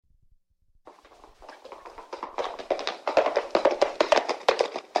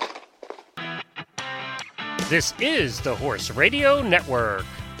This is the Horse Radio Network.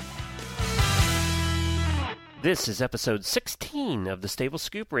 This is episode 16 of the Stable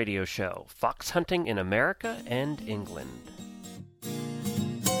Scoop Radio Show, Fox Hunting in America and England.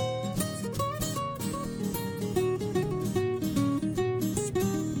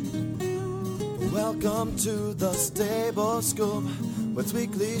 Welcome to the Stable Scoop, with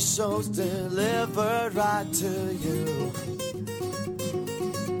weekly shows delivered right to you.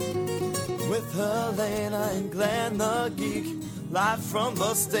 With Helena and Glenn the Geek, live from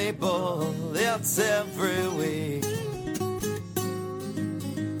the stable, it's every week.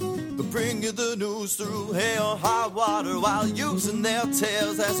 They'll bring you the news through hail or high water, while using their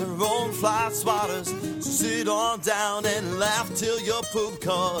tails as their own fly swatters. So sit on down and laugh till you poop,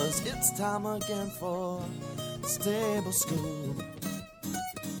 cause it's time again for Stable Scoop.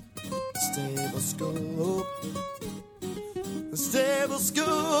 Stable Scoop. Stable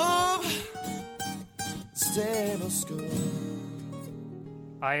Scoop. Stable Scoop.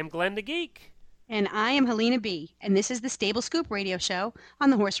 I am Glenn the Geek. And I am Helena B. And this is the Stable Scoop Radio Show on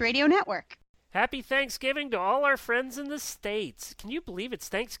the Horse Radio Network. Happy Thanksgiving to all our friends in the States. Can you believe it's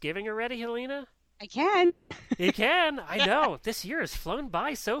Thanksgiving already, Helena? I can. You can. I know. This year has flown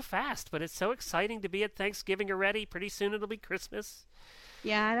by so fast, but it's so exciting to be at Thanksgiving already. Pretty soon it'll be Christmas.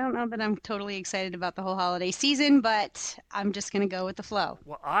 Yeah, I don't know that I'm totally excited about the whole holiday season, but I'm just going to go with the flow.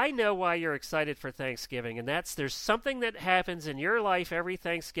 Well, I know why you're excited for Thanksgiving, and that's there's something that happens in your life every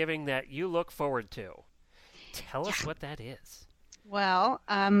Thanksgiving that you look forward to. Tell us what that is. Well,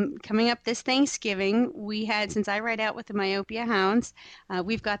 coming up this Thanksgiving, we had, since I ride out with the Myopia Hounds,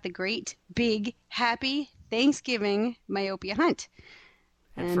 we've got the great, big, happy Thanksgiving Myopia Hunt.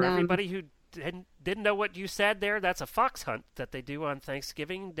 And for everybody who didn't know what you said there, that's a fox hunt that they do on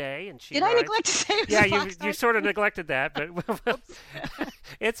Thanksgiving Day. And Did I neglect to say it was a fox hunt? You sort of neglected that, but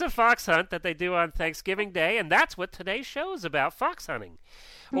it's a fox hunt that they do on Thanksgiving Day, and that's what today's show is about, fox hunting.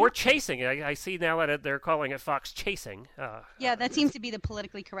 Or chasing. I see now that they're calling it fox chasing. Yeah, that seems to be the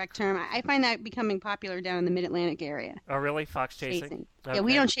politically correct term. I find that becoming popular down in the Mid-Atlantic area. Oh, really? Fox chasing? Okay. Yeah,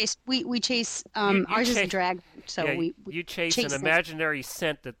 we don't chase. We chase. Ours is a drag. So yeah, we you chase an imaginary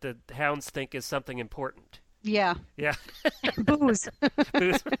scent that the hounds think is something important. Yeah. Yeah. Booze.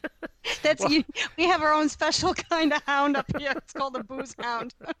 Booze. We have our own special kind of hound up here. It's called a booze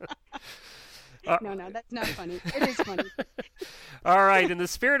hound. No, that's not funny. It is funny. All right. In the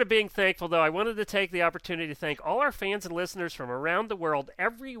spirit of being thankful, though, I wanted to take the opportunity to thank all our fans and listeners from around the world.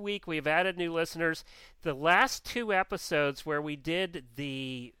 Every week we've added new listeners. The last two episodes where we did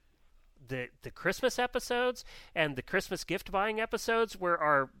the Christmas episodes and the Christmas gift buying episodes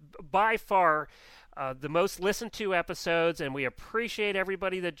are by far the most listened to episodes, and we appreciate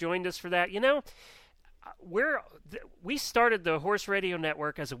everybody that joined us for that. You know, we started the Horse Radio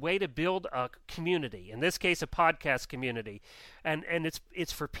Network as a way to build a community, in this case a podcast community, and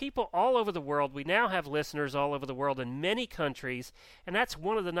it's for people all over the world. We now have listeners all over the world in many countries, and that's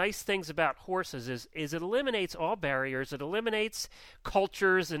one of the nice things about horses is it eliminates all barriers. It eliminates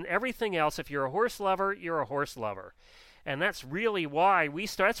cultures and everything else. If you're a horse lover, you're a horse lover, and that's really why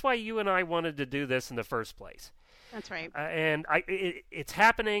that's why you and I wanted to do this in the first place. That's right. And it's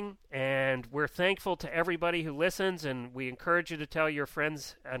happening, and we're thankful to everybody who listens, and we encourage you to tell your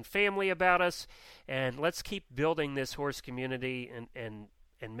friends and family about us, and let's keep building this horse community and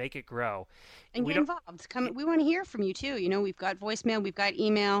make it grow. And get involved. We want to hear from you, too. You know, we've got voicemail, we've got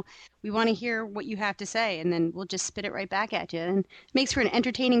email. We want to hear what you have to say, and then we'll just spit it right back at you. And it makes for an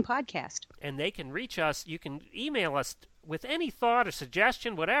entertaining podcast. And they can reach us. You can email us with any thought or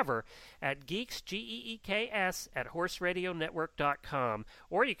suggestion, whatever, at geeks, Geeks, at horseradionetwork.com.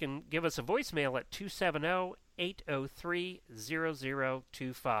 Or you can give us a voicemail at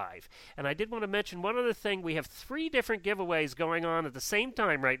 270-803-0025. And I did want to mention one other thing. We have 3 different giveaways going on at the same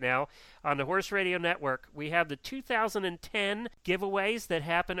time right now on the Horse Radio Network. We have the 2010 giveaways that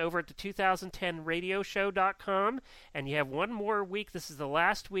happen over at the 2010radioshow.com. And you have one more week. This is the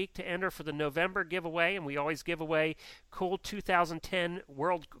last week to enter for the November giveaway. And we always give away cool 2010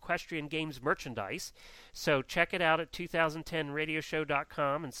 World Equestrian Games merchandise. So check it out at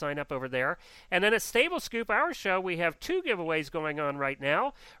 2010radioshow.com and sign up over there. And then at Stable Scoop, our show, we have 2 giveaways going on right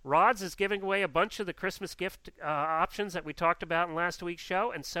now. Rods is giving away a bunch of the Christmas gift options that we talked about in last week's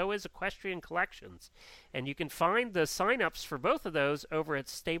show, and so is Equestrian Collections. And you can find the sign-ups for both of those over at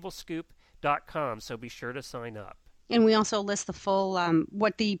stablescoop.com, so be sure to sign up. And we also list the full,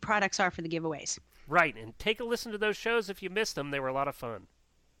 what the products are for the giveaways. Right, and take a listen to those shows if you missed them. They were a lot of fun.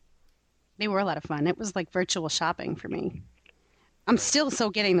 They were a lot of fun. It was like virtual shopping for me. I'm still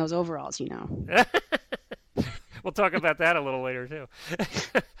getting those overalls, you know. We'll talk about that a little later, too.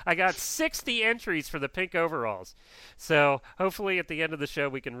 I got 60 entries for the pink overalls. So hopefully at the end of the show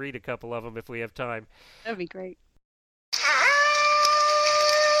we can read a couple of them if we have time. That'd be great.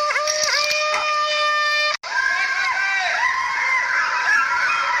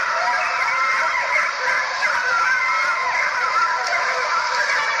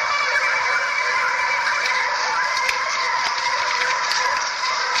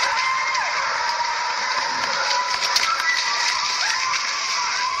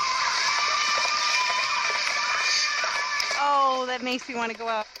 That makes me want to go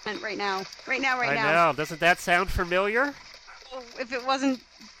out right now. Right now. I know. Doesn't that sound familiar? Oh, if there wasn't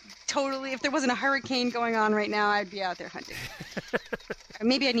a hurricane going on right now, I'd be out there hunting. Or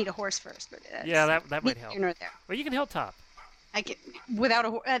maybe I need a horse first. But yeah, that might help. There. Well, you can hilltop. I can without a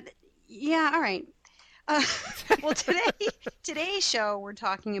horse. Yeah, all right. Well, today's show we're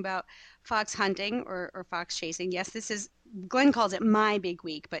talking about fox hunting or fox chasing. Yes, Glenn calls it my big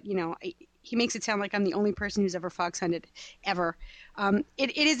week, but he makes it sound like I'm the only person who's ever fox hunted ever.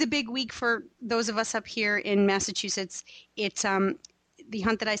 It is a big week for those of us up here in Massachusetts. It's the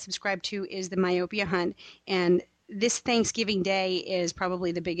hunt that I subscribe to is the myopia hunt, and this Thanksgiving Day is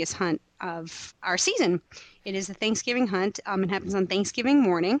probably the biggest hunt of our season. It is a Thanksgiving hunt. It happens on Thanksgiving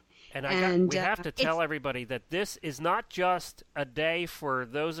morning. And we have to tell everybody that this is not just a day for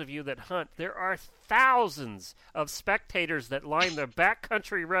those of you that hunt. There are thousands of spectators that line the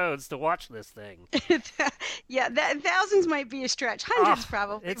backcountry roads to watch this thing. Yeah, thousands might be a stretch. Hundreds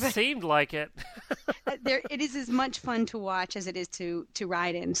probably. It seemed like it. It is as much fun to watch as it is to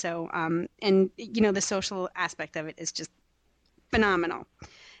ride in. So, and the social aspect of it is just phenomenal.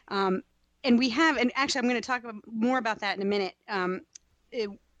 And actually I'm going to talk more about that in a minute.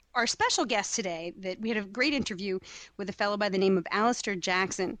 Our special guest today, we had a great interview with a fellow by the name of Alistair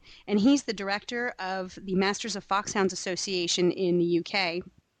Jackson, and he's the director of the Masters of Foxhounds Association in the UK.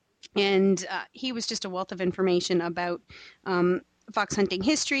 And he was just a wealth of information about fox hunting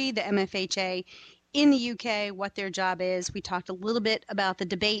history, the MFHA in the UK, what their job is. We talked a little bit about the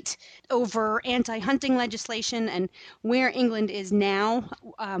debate over anti-hunting legislation and where England is now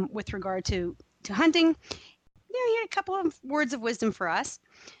with regard to hunting. He had a couple of words of wisdom for us.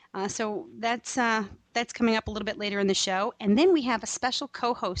 So that's coming up a little bit later in the show. And then we have a special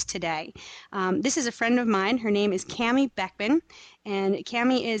co-host today. This is a friend of mine. Her name is Cammie Beckman. And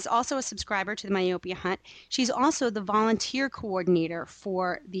Cammie is also a subscriber to the Myopia Hunt. She's also the volunteer coordinator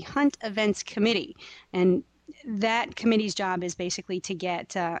for the Hunt Events Committee. And that committee's job is basically to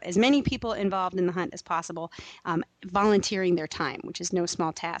get as many people involved in the hunt as possible, volunteering their time, which is no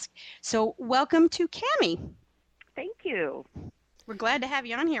small task. So welcome to Cammie. Thank you. We're glad to have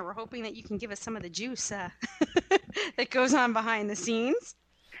you on here. We're hoping that you can give us some of the juice that goes on behind the scenes.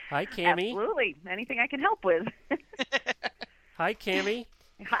 Hi, Cammie. Absolutely. Anything I can help with. Hi, Cammie.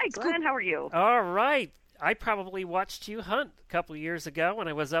 Hi, Glenn. How are you? All right. I probably watched you hunt a couple of years ago when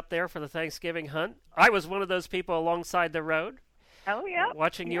I was up there for the Thanksgiving hunt. I was one of those people alongside the road. Oh, yeah.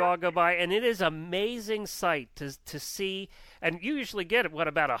 Watching you all go by. And it is an amazing sight to see. And you usually get,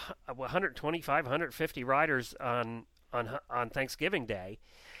 about 125, 150 riders on Thanksgiving Day.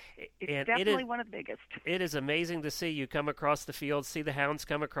 It's definitely one of the biggest. It is amazing to see you come across the field, see the hounds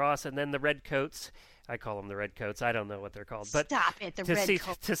come across, and then the redcoats. I call them the redcoats. I don't know what they're called. But stop it, the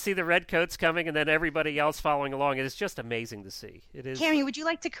redcoats. To see the redcoats coming and then everybody else following along, it is just amazing to see. It is. Cammie, would you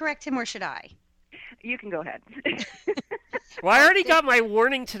like to correct him or should I? You can go ahead. Well, I already got my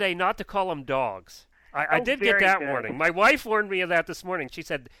warning today not to call them dogs. I did get that warning. My wife warned me of that this morning. She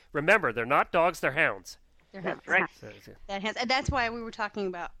said, remember, they're not dogs, they're hounds. They're hounds. Right. That's why we were talking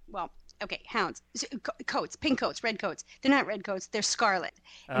about, hounds. Coats, pink coats, red coats. They're not red coats, they're scarlet.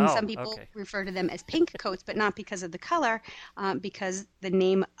 And some people refer to them as pink coats, but not because of the color, because the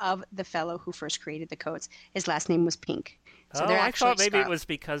name of the fellow who first created the coats, his last name was Pink. So they're I thought maybe scarlet. It was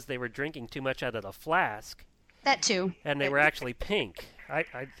because they were drinking too much out of the flask. That too. And they were actually pink. I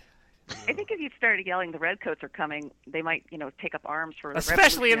think if you started yelling the redcoats are coming, they might, take up arms for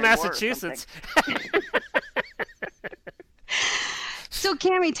especially in Revolutionary Massachusetts. So,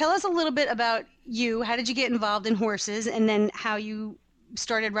 Cammie, tell us a little bit about you. How did you get involved in horses, and then how you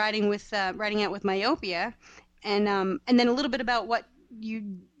started riding out with Myopia, and then a little bit about what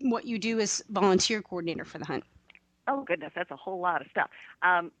you do as volunteer coordinator for the hunt. Oh, goodness, that's a whole lot of stuff.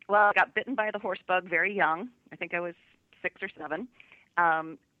 Well, I got bitten by the horse bug very young. I think I was 6 or 7.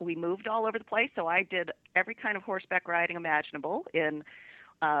 We moved all over the place, so I did every kind of horseback riding imaginable in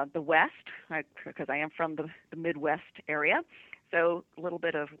the West, because I am from the Midwest area. So a little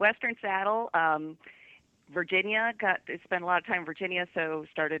bit of Western saddle. Virginia, spent a lot of time in Virginia, so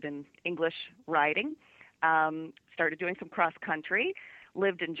started in English riding. started doing some cross country,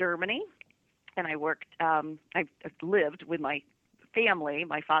 lived in Germany, and I worked. I lived with my family.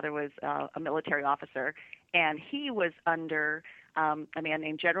 My father was a military officer, and he was under a man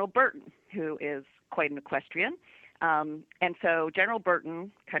named General Burton, who is quite an equestrian. And so General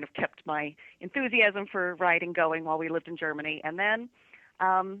Burton kind of kept my enthusiasm for riding going while we lived in Germany. And then,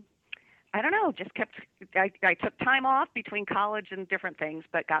 I don't know, just kept, I took time off between college and different things,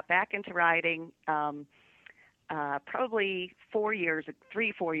 but got back into riding probably 4 years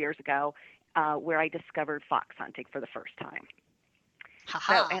ago, where I discovered fox hunting for the first time.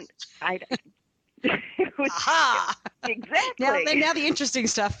 Ha-ha. So, and it was, exactly. Now the interesting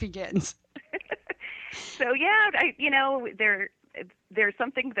stuff begins. So yeah, there's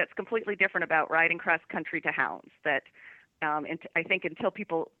something that's completely different about riding cross country to hounds that I think until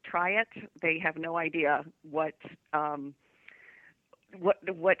people try it, they have no idea what a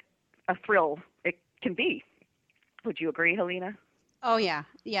thrill it can be. Would you agree, Helena? Oh yeah.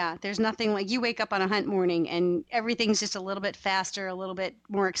 There's nothing like you wake up on a hunt morning and everything's just a little bit faster, a little bit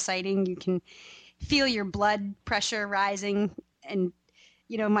more exciting. You can feel your blood pressure rising, and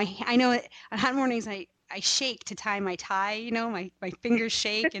I know on hunt mornings I shake to tie my tie. My fingers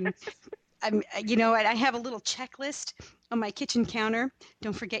shake, and I have a little checklist on my kitchen counter.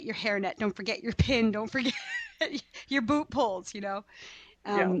 Don't forget your hairnet. Don't forget your pin. Don't forget your boot pulls. Yeah.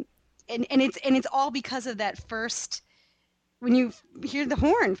 And it's all because of that first, when you hear the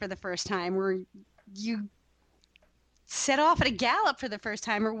horn for the first time, or you set off at a gallop for the first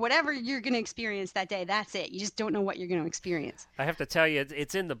time, or whatever you're going to experience that day. That's it. You just don't know what you're going to experience. I have to tell you,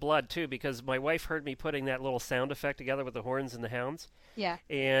 it's in the blood, too, because my wife heard me putting that little sound effect together with the horns and the hounds. Yeah.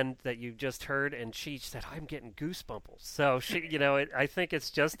 And that you just heard, and she said, I'm getting goosebumples. So, I think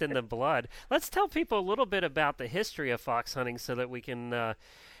it's just in the blood. Let's tell people a little bit about the history of fox hunting so that we can, and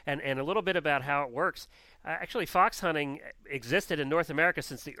a little bit about how it works. Actually, fox hunting existed in North America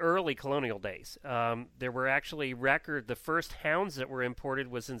since the early colonial days. There were actually the first hounds that were imported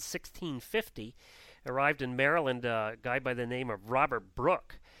was in 1650. Arrived in Maryland, a guy by the name of Robert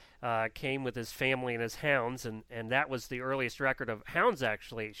Brooke came with his family and his hounds, and that was the earliest record of hounds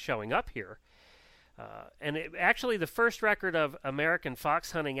actually showing up here. Actually, the first record of American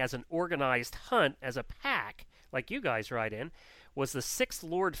fox hunting as an organized hunt, as a pack, like you guys ride in, was the 6th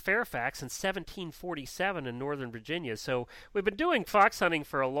Lord Fairfax in 1747 in Northern Virginia. So we've been doing fox hunting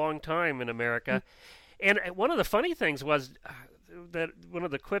for a long time in America. And one of the funny things was that one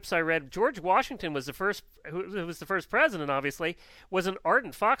of the quips I read, George Washington was the first, who was the first president, obviously, was an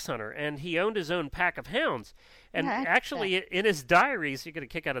ardent fox hunter, and he owned his own pack of hounds. And actually, in his diaries, you're going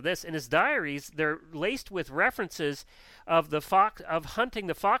to kick out of this, in his diaries, they're laced with references of hunting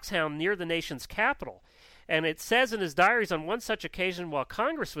the foxhound near the nation's capital. And it says in his diaries, on one such occasion while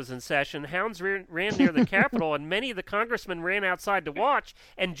Congress was in session, hounds ran near the Capitol, and many of the congressmen ran outside to watch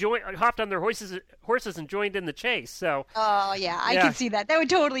and hopped on their horses and joined in the chase. So. Oh yeah, I can see that. That would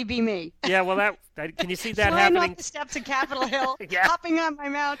totally be me. Yeah, well, can you see that Flying happening? Off the steps of Capitol Hill, Yeah. hopping on my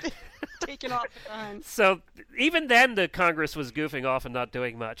mount, taking off the gun. So even then, the Congress was goofing off and not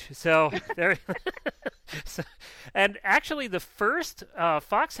doing much. So there. And actually, the first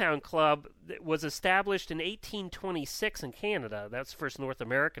Foxhound Club was established in 1826 in Canada. That's the first North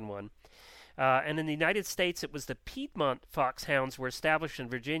American one. And in the United States, it was the Piedmont Foxhounds were established in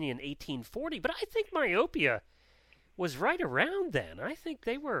Virginia in 1840. But I think Myopia was right around then. I think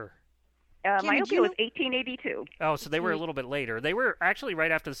they were. Myopia was 1882. Oh, so they were a little bit later. They were actually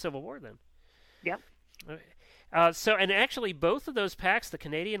right after the Civil War then. Yep. And actually, both of those packs, the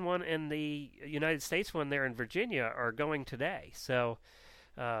Canadian one and the United States one there in Virginia, are going today. So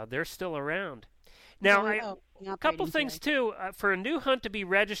they're still around. Now, a couple things, too. For a new hunt to be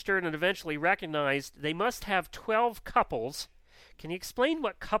registered and eventually recognized, they must have 12 couples. Can you explain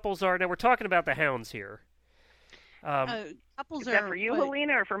what couples are? Now, we're talking about the hounds here. Couples Is that for you,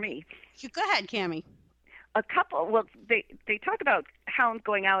 Helena, or for me? Go ahead, Cammie. A couple. Well, they talk about hounds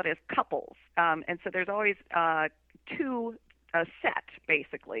going out as couples, and so there's always a set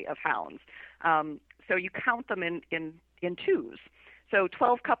basically of hounds. So you count them in twos. So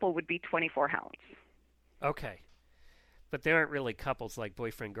 12 couple would be 24 hounds. Okay, but they aren't really couples like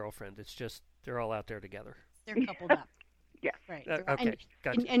boyfriend girlfriend. It's just they're all out there together. They're coupled up. Yes. Right. Okay.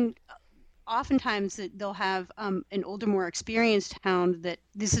 Gotcha. And oftentimes they'll have an older, more experienced hound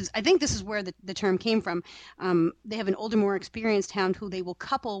I think this is where the term came from. They have an older, more experienced hound who they will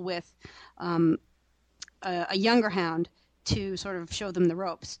couple with a younger hound to sort of show them the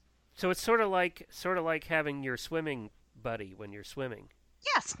ropes. So it's sort of like having your swimming buddy when you're swimming.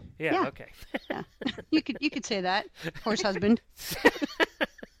 Yes. Yeah. Okay. Yeah. You could say that. Horse husband.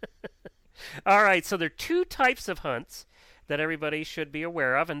 All right, so there are two types of hunts that everybody should be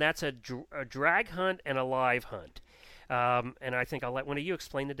aware of, and that's a drag hunt and a live hunt. And I think I'll let one of you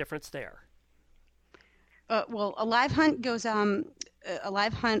explain the difference there. Well, a live hunt goes. A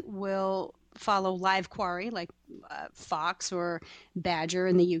live hunt will follow live quarry like fox or badger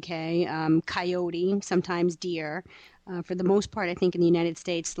in the UK, coyote, sometimes deer. For the most part, I think in the United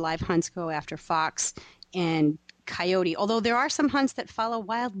States, live hunts go after fox and coyote. Although there are some hunts that follow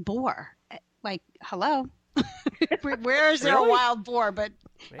wild boar. Like, hello, where is there Really? a wild boar? But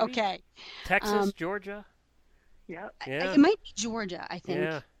Maybe okay, Texas, Georgia. Yeah. Yeah. it might be Georgia. I think.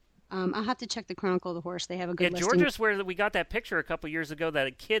 Yeah. I'll have to check the Chronicle of the Horse. They have a good Yeah, listing. Georgia's where we got that picture a couple years ago, that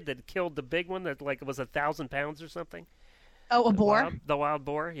a kid that killed the big one that was 1,000 pounds or something. Oh, a boar. The wild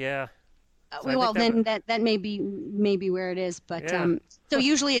boar, yeah. So I Well, think then that may be where it is. But Yeah. so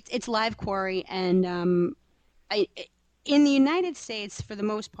usually it's live quarry, and in the United States, for the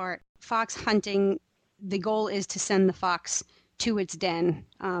most part, fox hunting, the goal is to send the fox to its den,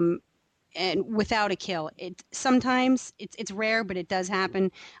 and without a kill. Sometimes it's rare, but it does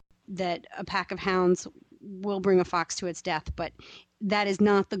happen that a pack of hounds will bring a fox to its death, but that is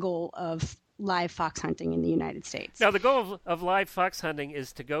not the goal of live fox hunting in the United States. Now, the goal of live fox hunting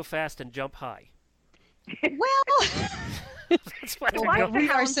is to go fast and jump high. Well, That's what Why the do goal- the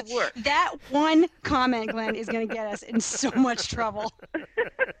are hounds so- work? that one comment, Glenn, is going to get us in so much trouble.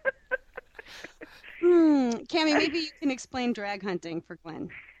 Cammie, maybe you can explain drag hunting for Glenn.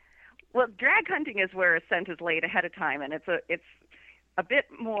 Well, drag hunting is where a scent is laid ahead of time, and it's a bit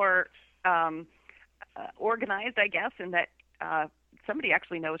more organized, I guess, in that somebody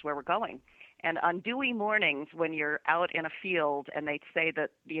actually knows where we're going. And on dewy mornings, when you're out in a field and they say that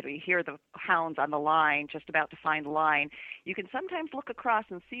you hear the hounds on the line, just about to find the line, you can sometimes look across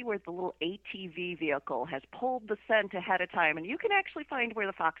and see where the little ATV vehicle has pulled the scent ahead of time, and you can actually find where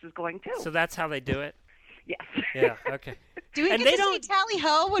the fox is going too. So that's how they do it? Yes. Yeah, okay. Do we And get they to don't- see tally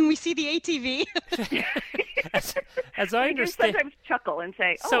ho when we see the ATV? As I We do understand, sometimes chuckle and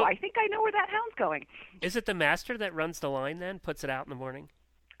say, So- I think I know where that hound's going. is it the master that runs the line then, puts it out in the morning?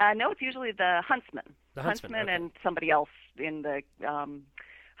 No, it's usually the huntsman. The huntsman, okay. And somebody else in the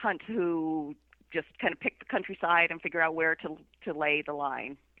hunt who just kind of pick the countryside and figure out where to lay the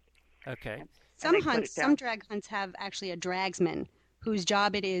line. Okay. Some they put hunts, it down. some drag hunts have actually a dragsman whose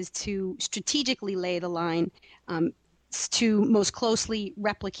job it is to strategically lay the line to most closely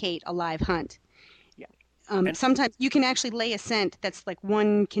replicate a live hunt. Yeah. Sometimes you can actually lay a scent that's like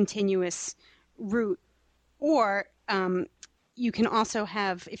one continuous route, or you can also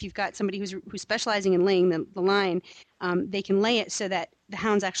have, if you've got somebody who's specializing in laying the line, they can lay it so that the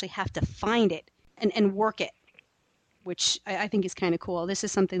hounds actually have to find it and work it, which I think is kind of cool. This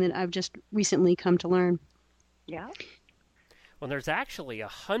is something that I've just recently come to learn. Yeah. Well, there's actually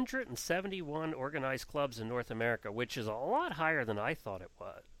 171 organized clubs in North America, which is a lot higher than I thought it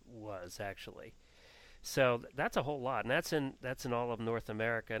was actually. So that's a whole lot, and that's in all of North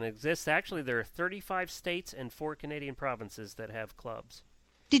America. And it exists actually. There are 35 states and 4 Canadian provinces that have clubs.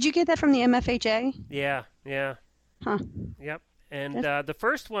 Did you get that from the MFHA? Yeah, yeah, Huh. yep. And the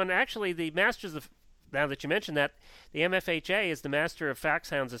first one, actually, the Masters of. Now that you mention that, the MFHA is the Master of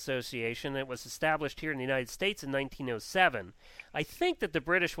Foxhounds Association. It was established here in the United States in 1907. I think that the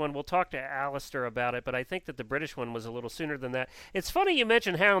British one, we'll talk to Alistair about it, but I think that the British one was a little sooner than that. It's funny you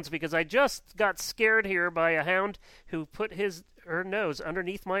mention hounds because I just got scared here by a hound who put her nose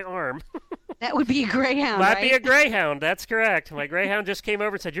underneath my arm. That would be a greyhound, Might right? be a greyhound, that's correct. My greyhound just came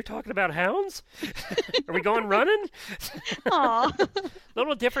over and said, "You're talking about hounds? Are we going running?" Aw.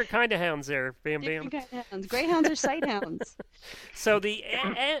 Little different kind of hounds there, Bam Bam. Different kind of hounds. Greyhounds are sight hounds. So the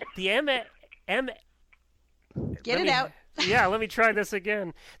Get it out. Yeah, let me try this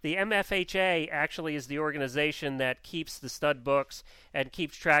again. The MFHA actually is the organization that keeps the stud books and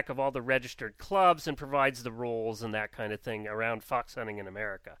keeps track of all the registered clubs and provides the rules and that kind of thing around fox hunting in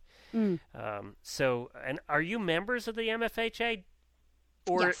America. And are you members of the MFHA?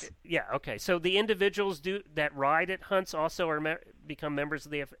 Or Yes. Yeah, okay. So the individuals that ride at hunts also become members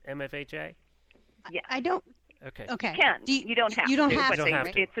of the MFHA? I don't. Okay. Okay. Can. Do You don't have You don't to, have but to. don't have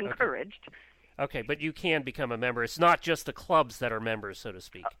right? to. it's encouraged. Okay, but you can become a member. It's not just the clubs that are members, so to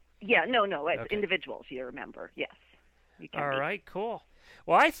speak. Yeah, no, it's Okay. individuals you're a member. Yes. You can All be. right, cool.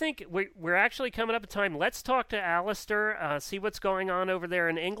 Well, I think we're actually coming up at time. Let's talk to Alistair, see what's going on over there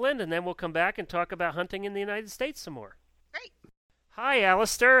in England, and then we'll come back and talk about hunting in the United States some more. Great. Hi,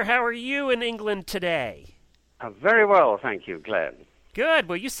 Alistair. How are you in England today? Very well, thank you, Glenn. Good.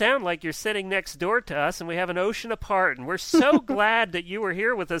 Well, you sound like you're sitting next door to us, and we have an ocean apart. And we're so glad that you were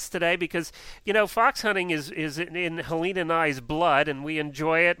here with us today because, fox hunting is in Helena and I's blood, and we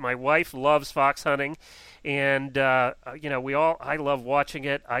enjoy it. My wife loves fox hunting, and, I love watching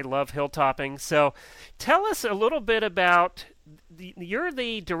it. I love hilltopping. So tell us a little bit about, you're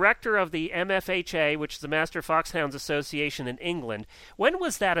the director of the MFHA, which is the Master Foxhounds Association in England. When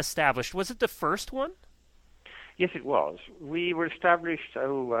was that established? Was it the first one? Yes, it was. We were established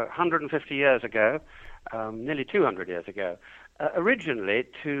 150 years ago, nearly 200 years ago, originally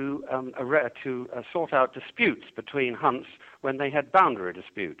to sort out disputes between hunts when they had boundary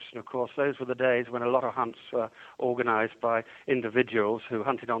disputes. And of course, those were the days when a lot of hunts were organized by individuals who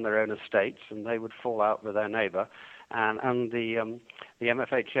hunted on their own estates, and they would fall out with their neighbor. And the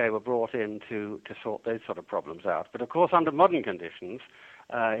MFHA were brought in to sort those sort of problems out. But of course, under modern conditions,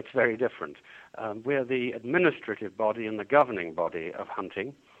 it's very different. We're the administrative body and the governing body of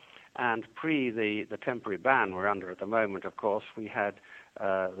hunting. And pre the temporary ban we're under at the moment, of course, we had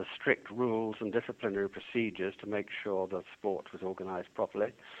the strict rules and disciplinary procedures to make sure the sport was organized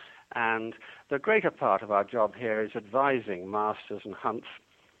properly. And the greater part of our job here is advising masters and hunts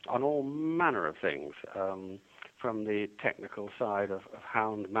on all manner of things, from the technical side of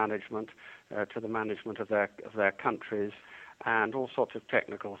hound management to the management of their countries, and all sorts of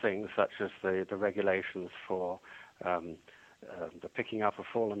technical things such as the regulations for the picking up of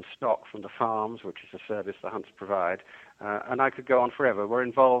fallen stock from the farms, which is a service the hunts provide. And I could go on forever. We're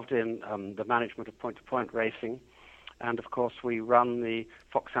involved in the management of point-to-point racing. And, of course, we run the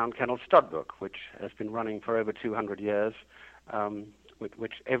Foxhound Kennel Stud Book, which has been running for over 200 years, with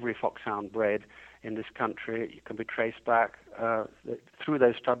which every foxhound bred in this country can be traced back through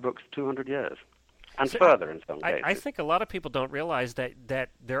those stud books 200 years. And so further in some cases. I think a lot of people don't realize that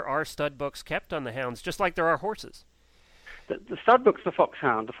there are stud books kept on the hounds, just like there are horses. The stud book's the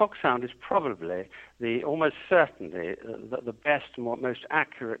foxhound. The foxhound is probably almost certainly the best, most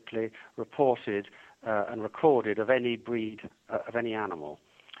accurately reported and recorded of any breed, of any animal.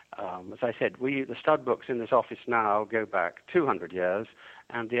 As I said, the stud books in this office now go back 200 years,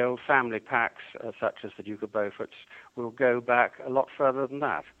 and the old family packs, such as the Duke of Beaufort's, will go back a lot further than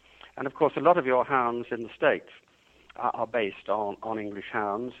that. And, of course, a lot of your hounds in the States are based on English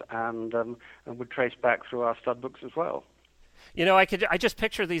hounds and would trace back through our stud books as well. I just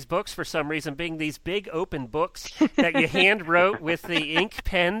picture these books for some reason being these big open books that you hand wrote with the ink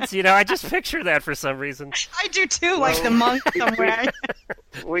pens. I just picture that for some reason. I do too, like the monk somewhere.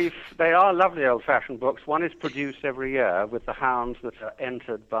 They are lovely old-fashioned books. One is produced every year with the hounds that are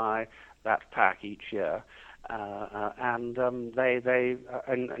entered by that pack each year. And they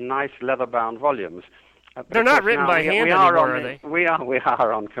in nice leather-bound volumes. They're not written by hand anymore, are they? We are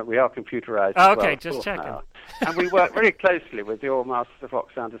computerized. Oh, okay, just checking. And we work very closely with the All Masters of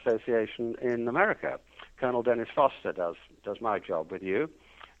Foxhound Association in America. Colonel Dennis Foster does my job with you,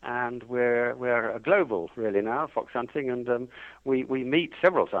 and we're a global really now fox hunting, and we meet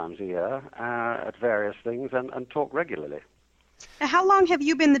several times a year at various things and talk regularly. Now, how long have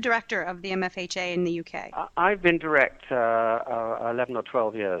you been the director of the MFHA in the UK? I've been direct 11 or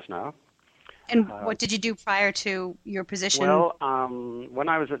 12 years now. And what did you do prior to your position? Well, when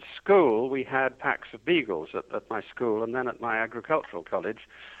I was at school, we had packs of beagles at my school and then at my agricultural college,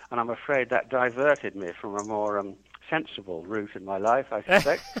 and I'm afraid that diverted me from a more sensible route in my life, I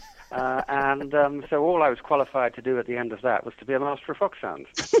suspect. So all I was qualified to do at the end of that was to be a master of foxhounds.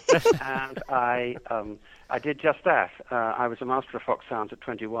 And I did just that. I was a master of foxhounds at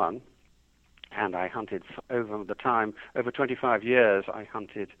 21, and I hunted over 25 years, I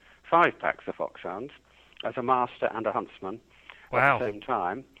hunted 5 packs of foxhounds as a master and a huntsman at the same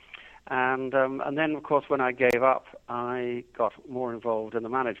time. And then, of course, when I gave up, I got more involved in the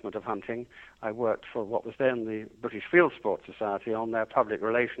management of hunting. I worked for what was then the British Field Sports Society on their public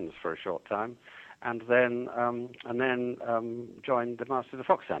relations for a short time, and then joined the Masters of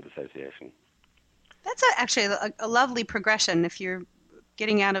Foxhound Association. That's actually a lovely progression if you're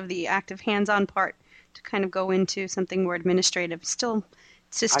getting out of the active hands-on part to kind of go into something more administrative. Still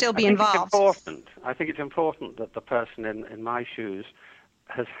be involved. I think it's important that the person in my shoes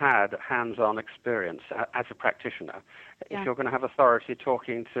has had hands-on experience as a practitioner. Yeah. If you're going to have authority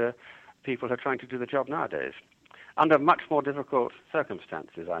talking to people who are trying to do the job nowadays, under much more difficult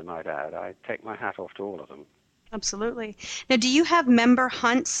circumstances, I might add. I take my hat off to all of them. Absolutely. Now, do you have member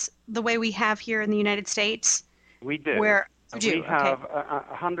hunts the way we have here in the United States? We do. We have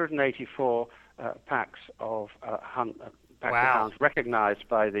 184 packs of hounds recognized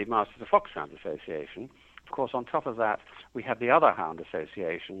by the Masters of Foxhound Association Of course, on top of that, we have the other hound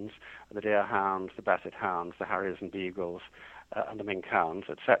associations, the deer hounds, the basset hounds, the harriers and beagles, and the mink hounds,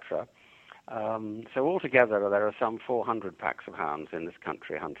 etc. So altogether, there are some 400 packs of hounds in this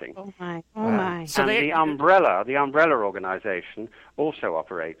country hunting. Oh my! Oh my! So and the umbrella organization also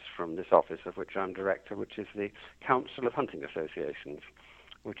operates from this office of which I'm director, which is the Council of Hunting Associations,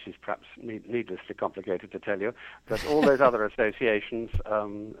 which is perhaps needlessly complicated to tell you, but all those other associations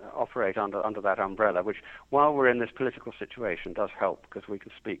operate under that umbrella, which, while we're in this political situation, does help because we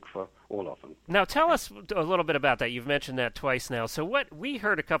can speak for all of them. Now, tell us a little bit about that. You've mentioned that twice now. So what we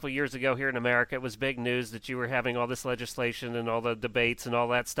heard a couple of years ago here in America, it was big news that you were having all this legislation and all the debates and all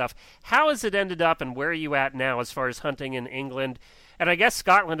that stuff. How has it ended up, and where are you at now as far as hunting in England, and I guess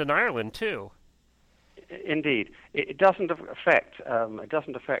Scotland and Ireland, too? Indeed, it doesn't affect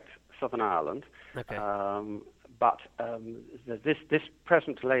Southern Ireland, Okay. But this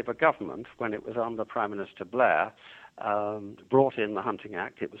present Labour government, when it was under Prime Minister Blair, brought in the Hunting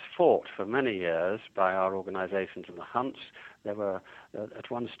Act. It was fought for many years by our organisations in the hunts. There were, at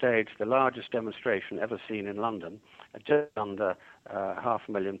one stage, the largest demonstration ever seen in London. Just under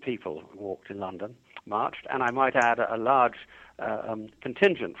 500,000 people walked in London, marched, and I might add a large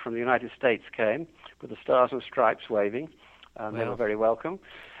contingent from the United States came with the Stars and Stripes waving. They were very welcome.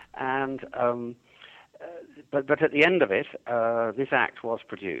 And but at the end of it, this act was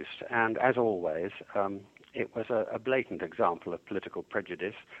produced, and as always, it was a blatant example of political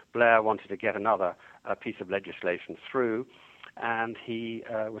prejudice. Blair wanted to get another piece of legislation through, and he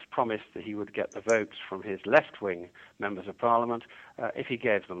was promised that he would get the votes from his left-wing members of Parliament if he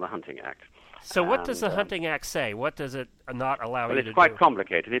gave them the Hunting Act. So what does the Hunting Act say? What does it not allow you to do? Well, it's quite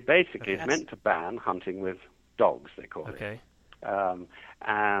complicated. It basically is meant to ban hunting with dogs, they call it. Okay.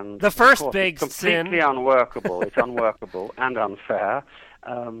 And the first big sin. It's completely unworkable. It's unworkable and unfair.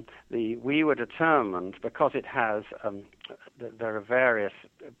 We were determined, because it has, there are various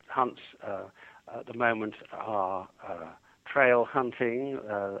hunts at the moment are trail hunting.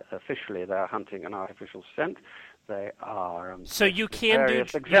 Officially, they're hunting an artificial scent. They are. So you can do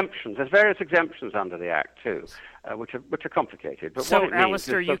exemptions. There's various exemptions under the Act too, which are complicated. But so, what it means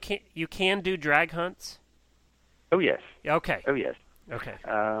Alistair, is you can do drag hunts. Oh yes. Okay. Oh yes. Okay.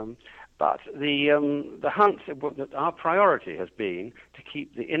 But the hunts, our priority has been to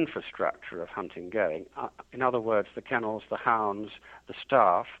keep the infrastructure of hunting going. In other words, the kennels, the hounds, the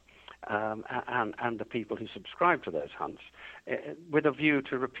staff, and the people who subscribe to those hunts, with a view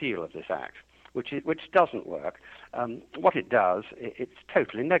to repeal of this act, which doesn't work. What it does, it's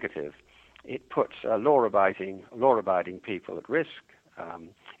totally negative. It puts law-abiding people at risk.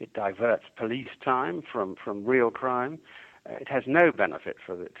 It diverts police time from real crime. It has no benefit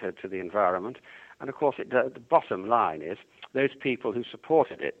to the environment. And of course, the bottom line is those people who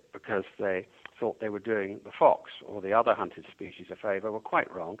supported it because they thought they were doing the fox or the other hunted species a favor were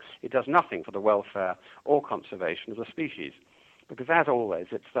quite wrong. It does nothing for the welfare or conservation of the species. Because as always,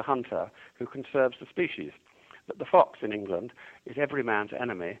 it's the hunter who conserves the species. But the fox in England is every man's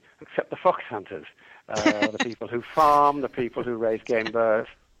enemy except the fox hunters, the people who farm, the people who raise game birds.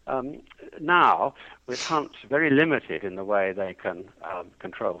 Now, with hunts very limited in the way they can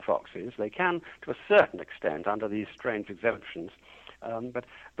control foxes, they can, to a certain extent, under these strange exemptions. But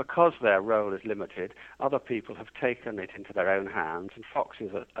because their role is limited, other people have taken it into their own hands, and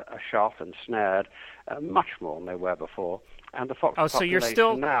foxes are shot and snared much more than they were before. And the fox population so you're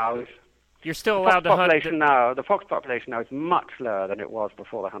still allowed to hunt. The fox population now is much lower than it was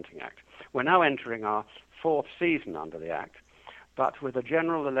before the Hunting Act. We're now entering our fourth season under the Act. But with a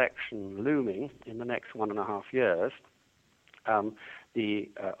general election looming in the next 1.5 years, the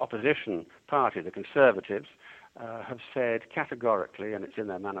opposition party, the Conservatives, have said categorically, and it's in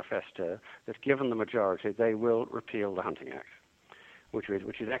their manifesto, that given the majority, they will repeal the Hunting Act, which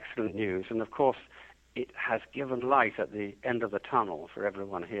is excellent news. And of course, it has given light at the end of the tunnel for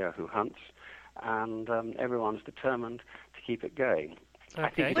everyone here who hunts, and everyone's determined to keep it going. Okay. I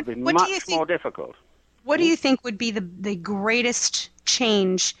think it'll be much more difficult. What do you think would be the greatest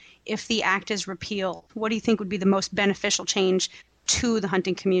change if the act is repealed? What do you think would be the most beneficial change to the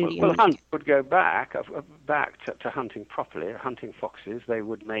hunting community? Well, hunt would go back to hunting properly, hunting foxes. They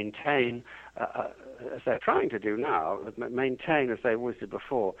would maintain, as they're trying to do now, maintain, as they always did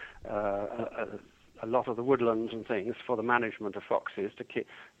before, a lot of the woodlands and things for the management of foxes to keep,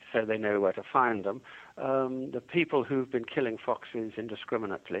 so they know where to find them. The people who've been killing foxes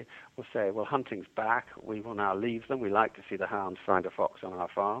indiscriminately will say, well, hunting's back, we will now leave them. We like to see the hounds find a fox on our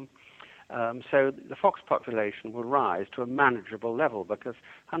farm. So the fox population will rise to a manageable level because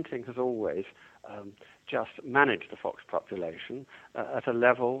hunting has always just managed the fox population at a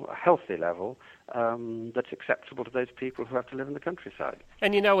level, a healthy level, that's acceptable to those people who have to live in the countryside.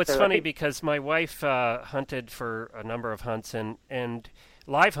 And it's funny because my wife hunted for a number of hunts and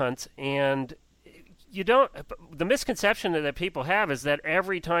live hunts, and the misconception that people have is that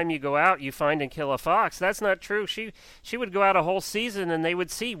every time you go out you find and kill a fox. That's not true. She would go out a whole season and they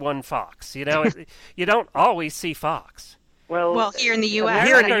would see one fox. You don't always see fox. Well, here in the U.S.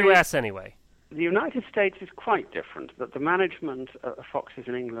 Here in the U.S. anyway. The United States is quite different, but the management of foxes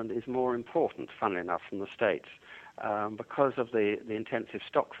in England is more important, funnily enough, than the States, because of the intensive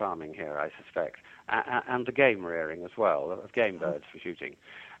stock farming here, I suspect, and the game rearing as well, of game birds for shooting.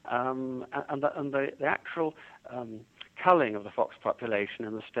 And the actual culling of the fox population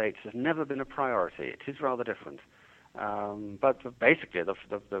in the States has never been a priority. It is rather different. But basically,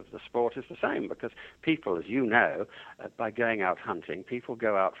 the sport is the same because people, as you know, by going out hunting, people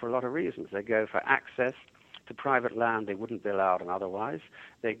go out for a lot of reasons. They go for access to private land they wouldn't be allowed on otherwise.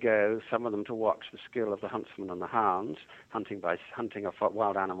 They go, some of them, to watch the skill of the huntsman and the hounds, hunting a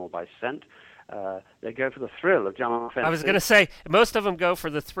wild animal by scent. They go for the thrill of jumping fences. I was going to say, most of them go for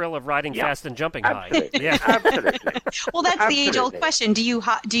the thrill of riding fast and jumping high. Yeah, absolutely. Well, that's the age-old question. Do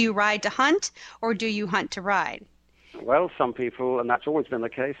you ride to hunt, or do you hunt to ride? Well, some people, and that's always been the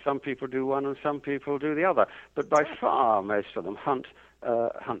case, some people do one and some people do the other. But by far, most of them hunt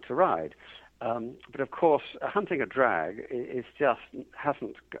to ride. But of course, hunting a drag is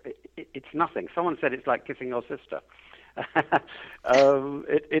it's nothing. Someone said it's like kissing your sister.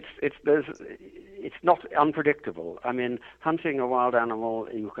 It's not unpredictable. I mean, hunting a wild animal,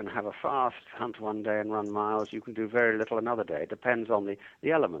 you can have a fast hunt one day and run miles. You can do very little another day. It depends on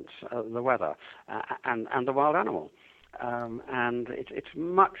the elements, the weather, and the wild animal. And it's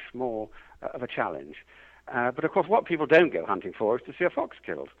much more of a challenge. But of course, what people don't go hunting for is to see a fox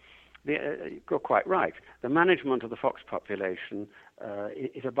killed. You're quite right. The management of the fox population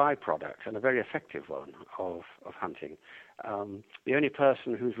is a byproduct, and a very effective one, of hunting. The only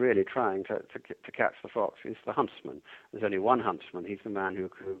person who's really trying to catch the fox is the huntsman. There's only one huntsman. He's the man who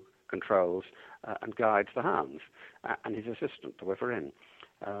controls and guides the hounds, and his assistant, the whipper-in.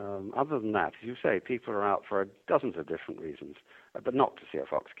 Other than that, as you say, people are out for dozens of different reasons, but not to see a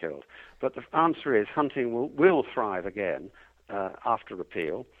fox killed. But the answer is hunting will thrive again after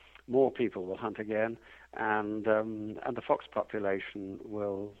repeal. More people will hunt again, and the fox population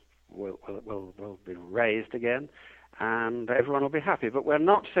will be raised again, and everyone will be happy. But we're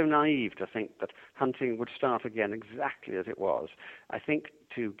not so naive to think that hunting would start again exactly as it was. I think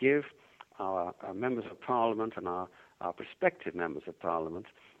to give our members of Parliament and our prospective members of Parliament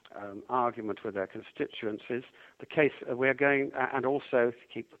argument with their constituencies, the case we're going, and also to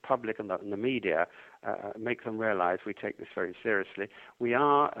keep the public and the media, make them realize we take this very seriously. We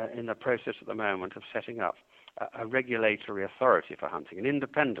are in the process at the moment of setting up a regulatory authority for hunting, an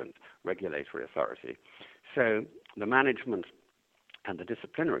independent regulatory authority. So the management and the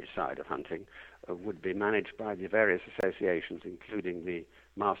disciplinary side of hunting would be managed by the various associations, including the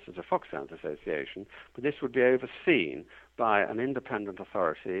Masters of Foxhounds Association, but this would be overseen by an independent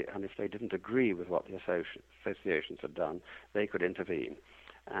authority, and if they didn't agree with what the associations had done, they could intervene.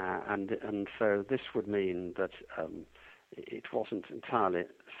 And so this would mean that it wasn't entirely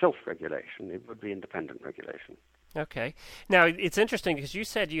self-regulation, it would be independent regulation. Okay. Now, it's interesting because you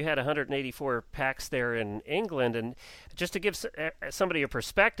said you had 184 packs there in England, and just to give somebody a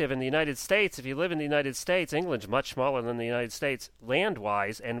perspective, in the United States, if you live in the United States, England's much smaller than the United States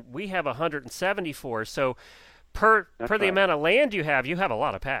land-wise, and we have 174. So per the amount of land you have a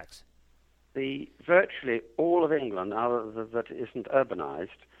lot of packs. Virtually all of England, that isn't urbanized,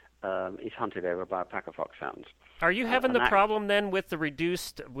 is hunted over by a pack of foxhounds. Are you having the problem then with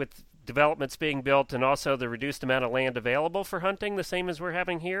with developments being built and also the reduced amount of land available for hunting, the same as we're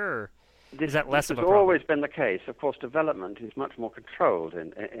having here, or is that less of a problem? This has always been the case. Of course, development is much more controlled in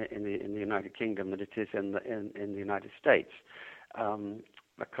the United Kingdom than it is in the United States,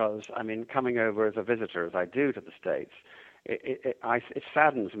 because I mean, coming over as a visitor, as I do to the States, it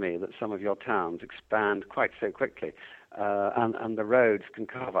saddens me that some of your towns expand quite so quickly, and the roads can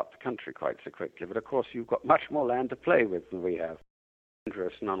carve up the country quite so quickly. But of course, you've got much more land to play with than we have.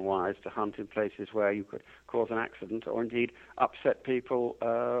 Dangerous and unwise to hunt in places where you could cause an accident or indeed upset people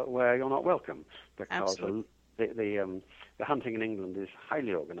where you're not welcome, because the hunting in England is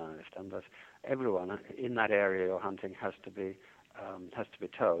highly organised, and that everyone in that area you're hunting has to be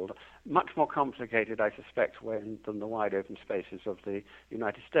told. Much more complicated, I suspect, than the wide open spaces of the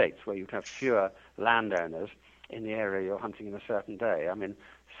United States, where you'd have fewer landowners in the area you're hunting in a certain day. I mean,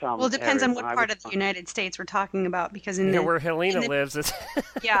 some Well, it depends on areas what part of the United States we're talking about, because in where Helena lives is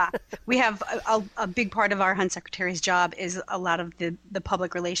yeah, we have a big part of our hunt secretary's job is a lot of the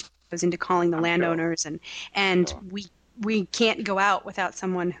public relations goes into calling the landowners, and we can't go out without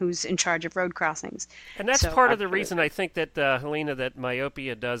someone who's in charge of road crossings. And that's part of the reason I think that, Helena, that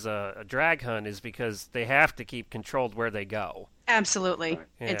Myopia does a drag hunt is because they have to keep controlled where they go. Absolutely.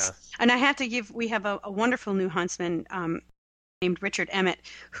 Yeah. And I have to we have a wonderful new huntsman named Richard Emmett,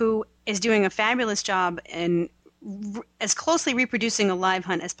 who is doing a fabulous job in as closely reproducing a live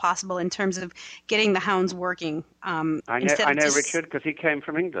hunt as possible in terms of getting the hounds working. I know Richard because he came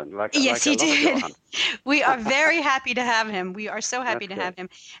from England. Yes, he did. We are very happy to have him. We are so happy to have him,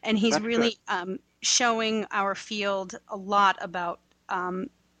 and he's really showing our field a lot about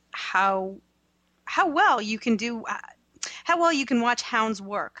how well you can do, how well you can watch hounds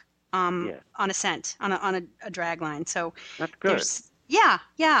work on a scent, on a drag line. So that's good. Yeah.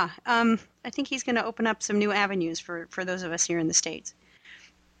 I think he's going to open up some new avenues for those of us here in the States.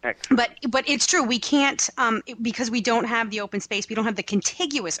 Excellent. But it's true, we can't, because we don't have the open space, we don't have the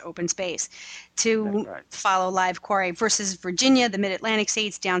contiguous open space to follow live quarry versus Virginia, the mid-Atlantic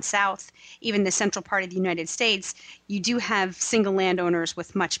states, down south, even the central part of the United States. You do have single landowners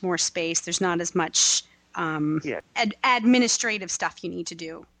with much more space. There's not as much administrative stuff you need to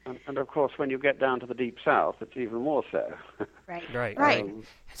do. And of course, when you get down to the deep south, it's even more so. Right.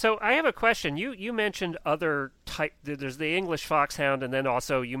 So I have a question. You mentioned other type. There's the English foxhound, and then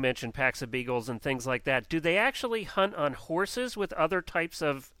also you mentioned packs of beagles and things like that. Do they actually hunt on horses with other types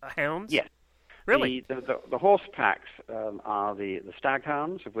of hounds? Yes. Really? The horse packs are the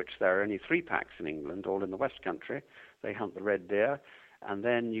staghounds, of which there are only 3 packs in England, all in the West Country. They hunt the red deer. And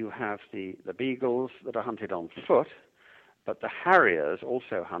then you have the beagles that are hunted on foot. But the harriers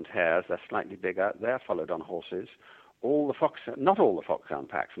also hunt hares. They're slightly bigger. They're followed on horses. Not all the foxhound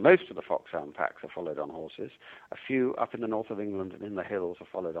packs. Most of the foxhound packs are followed on horses. A few up in the north of England and in the hills are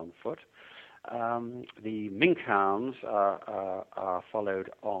followed on foot. The mink hounds are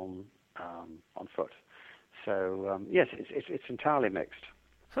followed on foot. So yes, it's entirely mixed.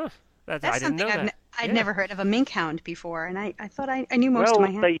 Huh. I didn't know that. I'd never heard of a mink hound before, and I thought I knew most of my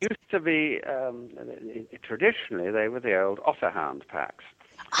hounds. Well, they used to be, traditionally, they were the old otter hound packs.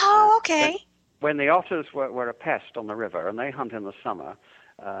 Oh, okay. When the otters were a pest on the river, and they hunt in the summer,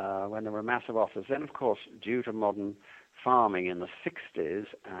 when there were massive otters, then, of course, due to modern farming in the 60s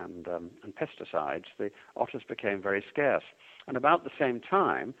and pesticides, the otters became very scarce. And about the same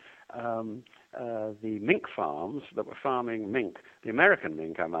time, the mink farms that were farming mink, the American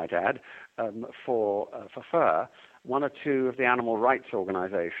mink, I might add, for fur, 1 or 2 of the animal rights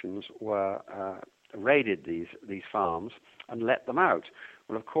organizations raided these farms and let them out.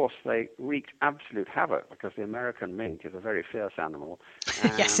 Well, of course, they wreaked absolute havoc because the American mink is a very fierce animal,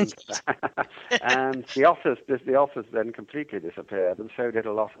 and, yes, and the otters then completely disappeared, and so did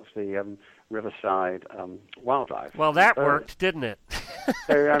a lot of the riverside wildlife. Well, that worked, didn't it?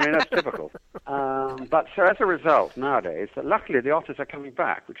 So, I mean, that's typical. But so as a result, nowadays, luckily the otters are coming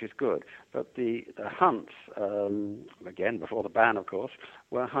back, which is good. But the hunts, again, before the ban, of course,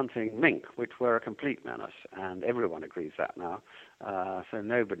 were hunting mink, which were a complete menace, and everyone agrees that now. So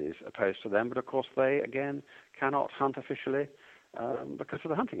nobody's opposed to them. But, of course, they, again, cannot hunt officially because of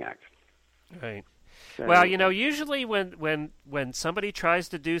the Hunting Act. Right. So, well, usually when somebody tries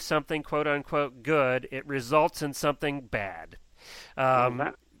to do something, quote-unquote, good, it results in something bad.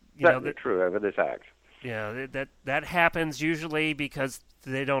 That's certainly true over this act. Yeah, that happens usually because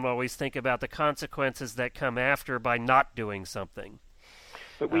they don't always think about the consequences that come after by not doing something.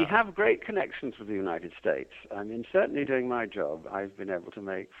 But we have great connections with the United States. I mean, certainly doing my job, I've been able to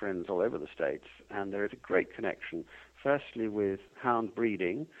make friends all over the States, and there is a great connection, firstly with hound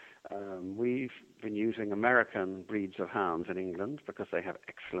breeding. We've been using American breeds of hounds in England because they have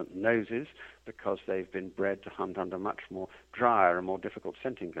excellent noses, because they've been bred to hunt under much more drier and more difficult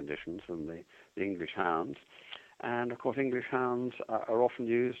scenting conditions than the English hounds. And, of course, English hounds are often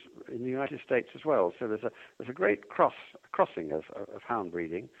used in the United States as well. So there's a great crossing of hound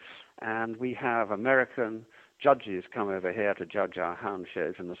breeding. And we have American judges come over here to judge our hound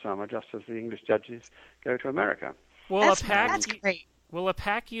shows in the summer, just as the English judges go to America. Well, that's great. Will a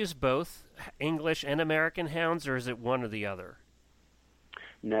pack use both English and American hounds, or is it one or the other?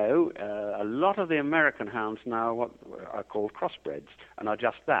 No, a lot of the American hounds now are called crossbreds and are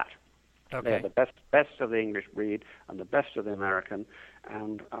just that. Okay. They're the best of the English breed and the best of the American,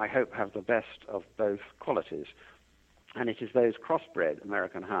 and I hope have the best of both qualities. And it is those crossbred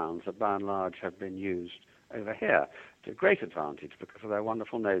American hounds that by and large have been used over here to great advantage because of their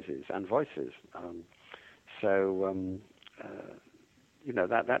wonderful noses and voices. So,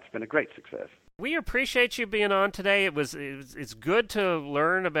 that's been a great success. We appreciate you being on today. It's good to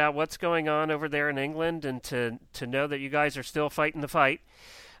learn about what's going on over there in England and to know that you guys are still fighting the fight.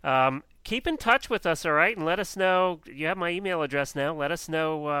 Keep in touch with us, all right, and let us know. You have my email address now. Let us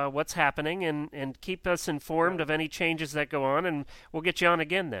know what's happening and keep us informed of any changes that go on, and we'll get you on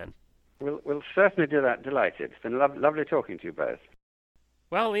again then. We'll certainly do that. Delighted. It's been lovely talking to you both.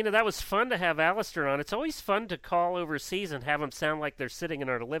 Well, Lena, that was fun to have Alistair on. It's always fun to call overseas and have them sound like they're sitting in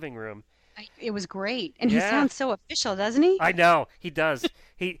our living room. It was great, and he sounds so official, doesn't he? I know he does.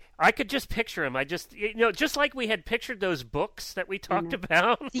 I could just picture him. Just like we had pictured those books that we talked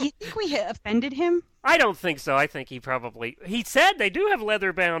about. Do you think we offended him? I don't think so. I think he said they do have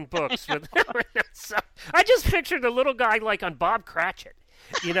leather-bound books. So I just pictured the little guy like on Bob Cratchit.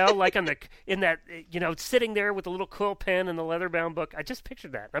 Like sitting there with a little quill pen and the leather-bound book. I just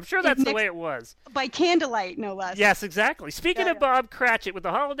pictured that. I'm sure that's the way it was. By candlelight, no less. Yes, exactly. Speaking of Bob Cratchit, with the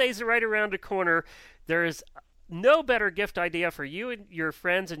holidays right around the corner, there is no better gift idea for you and your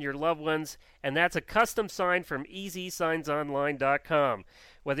friends and your loved ones, and that's a custom sign from EasySignsOnline.com.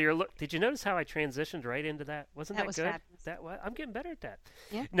 Whether you're did you notice how I transitioned right into that? Wasn't that good? I'm getting better at that.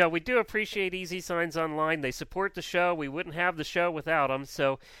 Yeah. No, we do appreciate Easy Signs Online. They support the show. We wouldn't have the show without them.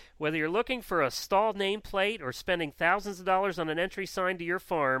 So whether you're looking for a stall nameplate or spending thousands of dollars on an entry sign to your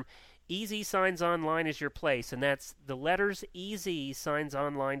farm, Easy Signs Online is your place, and that's the letters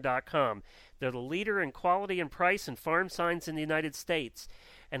EasySignsOnline.com. They're the leader in quality and price and farm signs in the United States.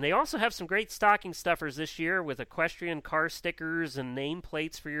 And they also have some great stocking stuffers this year with equestrian car stickers and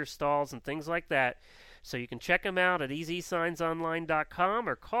nameplates for your stalls and things like that. So you can check them out at EasySignsOnline.com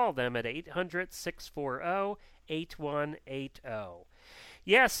or call them at 800-640-8180.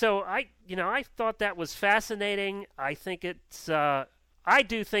 Yeah, so I thought that was fascinating. I think it's I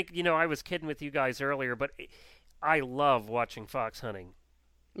do think, I was kidding with you guys earlier, but I love watching fox hunting.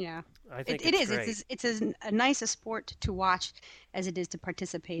 Yeah, I think it is. Great. It's as nice a sport to watch as it is to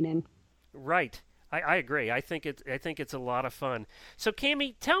participate in. Right, I agree. I think it's a lot of fun. So,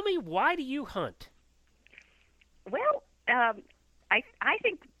 Cammie, tell me, why do you hunt? Well, I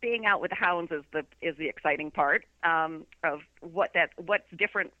think being out with the hounds is the exciting part of what's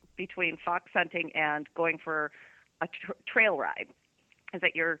different between fox hunting and going for a trail ride. Is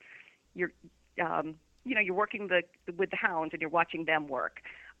that you're working with the hounds and you're watching them work.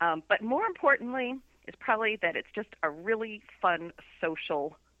 But more importantly, is probably that it's just a really fun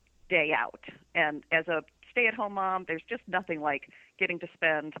social day out. And as a stay-at-home mom, there's just nothing like getting to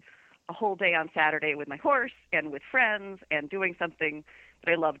spend a whole day on Saturday with my horse and with friends and doing something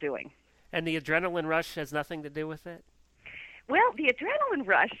that I love doing. And the adrenaline rush has nothing to do with it? Well, the adrenaline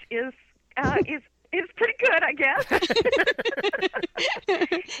rush is pretty good, I guess.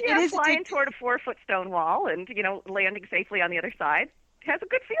 Flying toward a 4-foot stone wall and, landing safely on the other side has a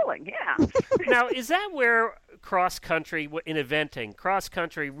good feeling, yeah. Now, is that where cross-country, in eventing,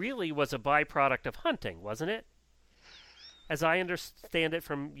 cross-country really was a byproduct of hunting, wasn't it? As I understand it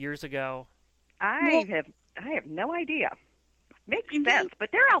from years ago. I have no idea. Makes sense, but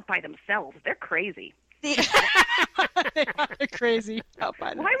they're out by themselves. They're crazy. They are crazy out by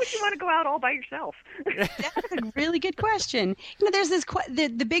themselves. Why would you want to go out all by yourself? That's a really good question. There's this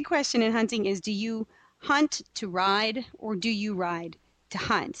the big question in hunting is, do you hunt to ride or do you ride to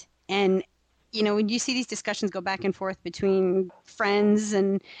hunt? And when you see these discussions go back and forth between friends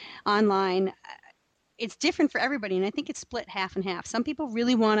and online, it's different for everybody, and I think it's split half and half. Some people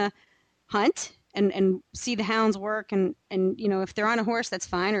really want to hunt and see the hounds work, and if they're on a horse, that's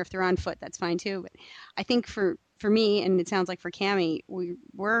fine, or if they're on foot, that's fine too. But I think for me, and it sounds like for Cammie,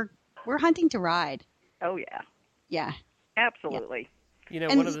 we're hunting to ride. Oh yeah. Yeah. Absolutely. Yeah.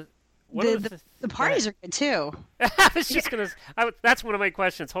 And one of the parties are good too. I was just that's one of my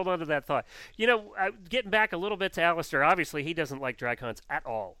questions. Hold on to that thought. Getting back a little bit to Alistair, obviously he doesn't like drag hunts at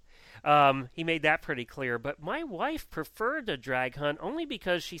all. He made that pretty clear. But my wife preferred a drag hunt only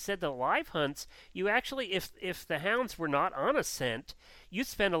because she said the live hunts, you actually, if the hounds were not on a scent, you'd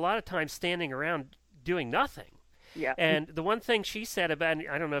spend a lot of time standing around doing nothing. Yeah. And the one thing she said about, and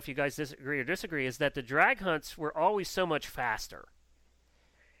I don't know if you guys disagree, is that the drag hunts were always so much faster.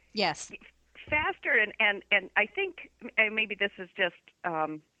 Yes. Faster, and I think maybe this is just,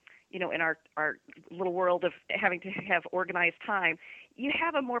 in our little world of having to have organized time, you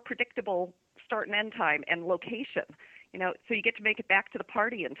have a more predictable start and end time and location. So you get to make it back to the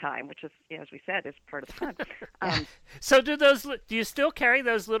party in time, which is, as we said, is part of the fun. So do you still carry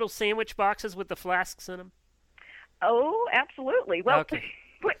those little sandwich boxes with the flasks in them? Oh, absolutely. Well, okay.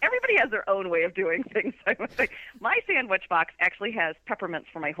 Everybody has their own way of doing things. I would say. My sandwich box actually has peppermints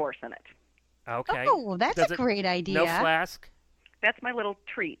for my horse in it. Okay. Oh, that's Does a it- great idea. No flask? That's my little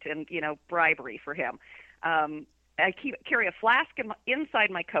treat and bribery for him. I carry a flask inside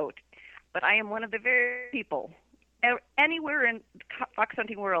my coat, but I am one of the very people anywhere in fox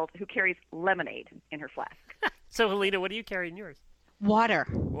hunting world who carries lemonade in her flask. So, Helena, what do you carry in yours? Water.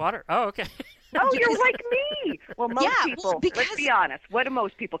 Water? Oh, okay. Oh, you're like me. Well, most Yeah, people, well, because- let's be honest, what do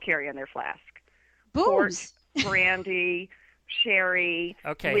most people carry in their flask? Booze. Brandy, sherry,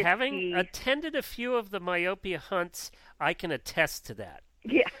 Okay, whiskey. having attended a few of the myopia hunts, I can attest to that.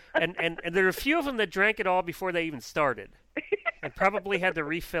 Yeah. And there are a few of them that drank it all before they even started, and probably had to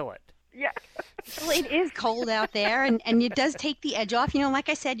refill it. Yeah. Well, it is cold out there, and it does take the edge off. Like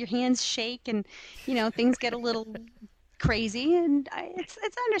I said, your hands shake, and things get a little crazy, and it's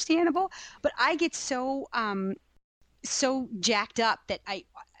understandable. But I get so jacked up that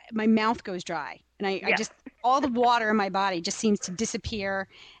my mouth goes dry, and I just all the water in my body just seems to disappear,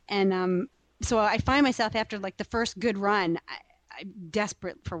 and so I find myself after like the first good run, I'm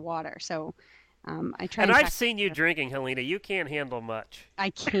desperate for water. So I try. And and I've seen you drinking, Helena. You can't handle much. I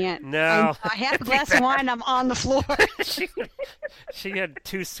can't. No. I half a glass of wine, I'm on the floor. She had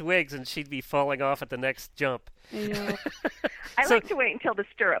 2 swigs, and she'd be falling off at the next jump. Yeah. I So- like to wait until the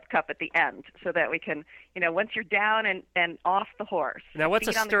stirrup cup at the end so that we can, once you're down and off the horse. Now, what's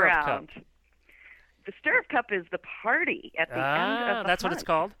a feet on the stirrup cup? ground. The stirrup cup is the party at the end of the That's what it's hunt.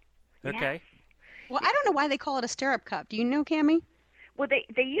 called? Yes. Okay. Well, I don't know why they call it a stirrup cup. Do you know, Cammie? Well,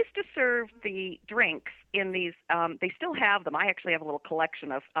 they used to serve the drinks in these. They still have them. I actually have a little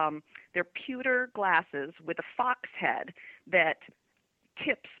collection of. They're pewter glasses with a fox head that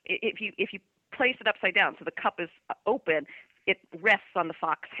tips if you place it upside down, so the cup is open. It rests on the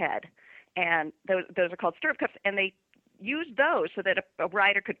fox head, and those are called stirrup cups. And they used those so that a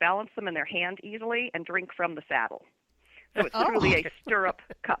rider could balance them in their hand easily and drink from the saddle. So it's truly a stirrup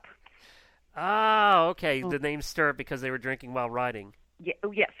cup. Oh, okay. The name stirrup because they were drinking while riding. Yeah,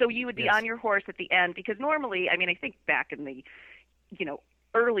 yeah. So you would be Yes. on your horse at the end because normally, I think back in the,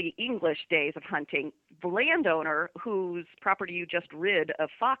 early English days of hunting, the landowner whose property you just rid of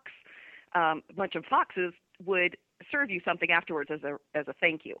a bunch of foxes, would serve you something afterwards as a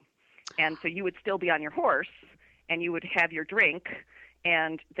thank you, and so you would still be on your horse and you would have your drink,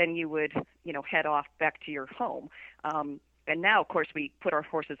 and then you would head off back to your home. And now, of course, we put our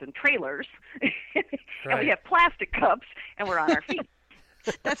horses in trailers, and Right. we have plastic cups, and we're on our feet.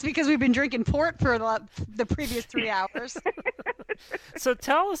 That's because we've been drinking port for the previous 3 hours. So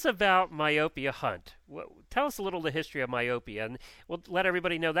tell us about Myopia Hunt. Tell us a little of the history of Myopia, and we'll let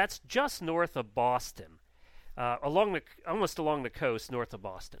everybody know that's just north of Boston, almost along the coast north of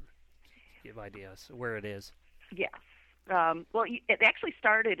Boston. Give ideas where it is. Yes. Well, it actually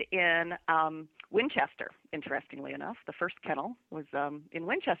started in Winchester, interestingly enough. The first kennel was in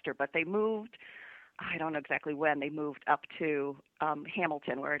Winchester, but they moved, I don't know exactly when, they moved up to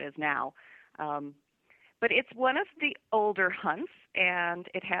Hamilton, where it is now. But it's one of the older hunts, and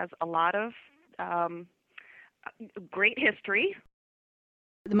it has a lot of great history.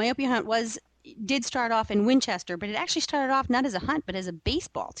 The myopia hunt did start off in Winchester, but it actually started off not as a hunt, but as a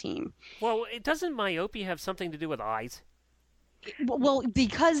baseball team. Well, doesn't myopia have something to do with eyes? Well,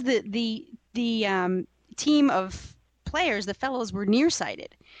 because the team of players, the fellows, were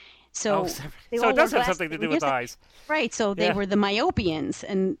nearsighted. So, they so all it does wore have glasses something to that do were with nearsighted. eyes. Right, so they Yeah. were the Myopians,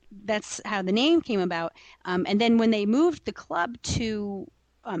 and that's how the name came about. And then when they moved the club to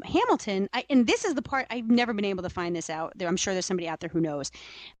Hamilton, and this is the part I've never been able to find this out. I'm sure there's somebody out there who knows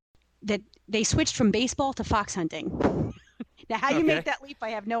that they switched from baseball to fox hunting. Now, how you make that leap, I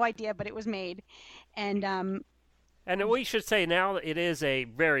have no idea, but it was made. And we should say now that it is a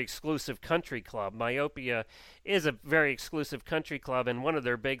very exclusive country club. Myopia is a very exclusive country club, and one of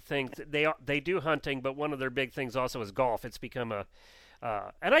their big things, they do hunting, but one of their big things also is golf. It's become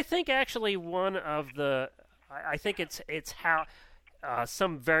and I think actually one of the, I think it's how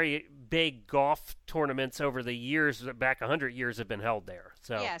some very big golf tournaments over the years, back 100 years, have been held there.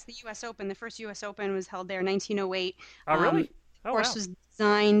 So yes, the U.S. Open, the first U.S. Open was held there in 1908. Oh, really? The course was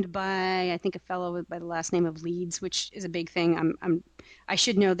designed by, I think, a fellow by the last name of Leeds, which is a big thing. I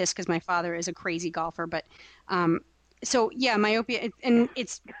should know this because my father is a crazy golfer. But so yeah, Myopia, and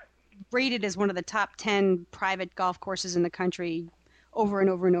it's rated as one of the top 10 private golf courses in the country over and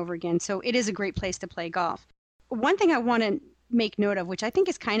over and over again. So it is a great place to play golf. One thing I want to make note of, which I think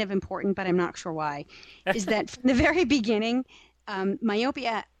is kind of important, but I'm not sure why, is that from the very beginning,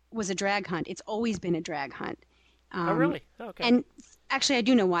 Myopia was a drag hunt. It's always been a drag hunt. Oh, really? Okay. And actually, I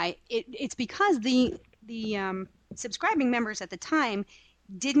do know why. It's because the subscribing members at the time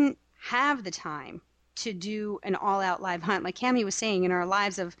didn't have the time to do an all-out live hunt. Like Cammie was saying, in our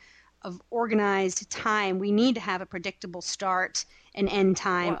lives of of organized time. We need to have a predictable start and end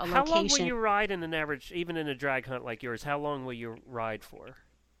time, Well, a how location. long will you ride in an average, even in a drag hunt like yours? How long will you ride for?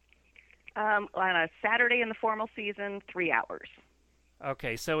 On a Saturday in the formal season, 3 hours.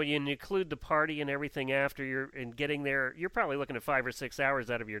 Okay, so when you include the party and everything after you're in getting there, you're probably looking at 5 or 6 hours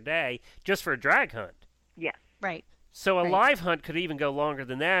out of your day just for a drag hunt. Yes. Right. So a Right. live hunt could even go longer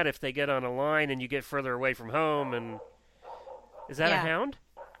than that if they get on a line and you get further away from home. And is that a Yeah. hound?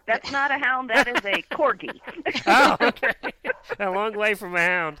 That's not a hound. That is a corgi. Oh, okay. A long way from a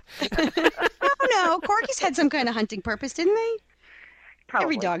hound. Oh no, corgis had some kind of hunting purpose, didn't they? Probably.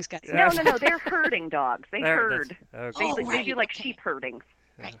 Every dog's got some. No. They're herding dogs. They There, herd. that's- They, okay. Oh, they right, do like okay. sheep herding.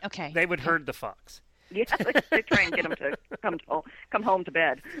 Right. Okay. They would herd the fox. Yeah, they try and get them to come home to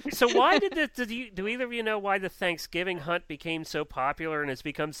bed. So why did do either of you know why the Thanksgiving hunt became so popular and has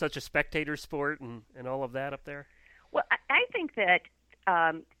become such a spectator sport and all of that up there? Well, I think that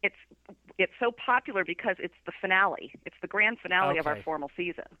it's so popular because it's the finale. It's the grand finale of our Okay. formal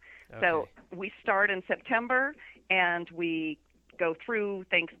season. So Okay. we start in September and we go through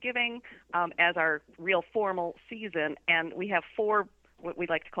Thanksgiving as our real formal season, and we have 4 what we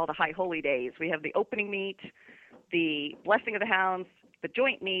like to call the high holy days. We have the opening meet, the blessing of the hounds, the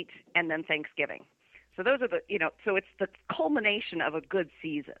joint meet, and then Thanksgiving. So those are so it's the culmination of a good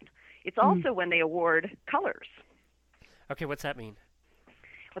season. It's also when they award colors. Okay, what's that mean?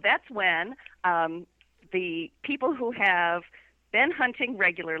 Well, that's when the people who have been hunting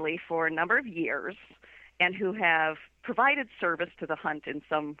regularly for a number of years and who have provided service to the hunt in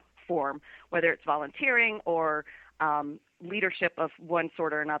some form, whether it's volunteering or leadership of one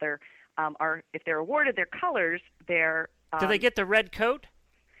sort or another, if they're awarded their colors, they're Do they get the red coat?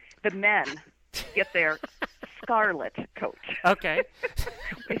 the men get their scarlet coat. Okay.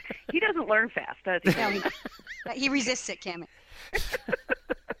 He doesn't learn fast, does he? No, he resists it, Cammie.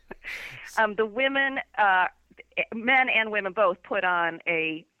 The women, men and women both, put on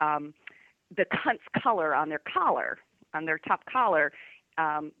the hunt's color on their collar, on their top collar.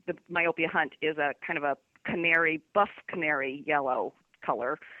 The myopia hunt is a kind of a buff canary yellow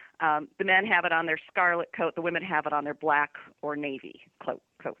color. The men have it on their scarlet coat. The women have it on their black or navy coat.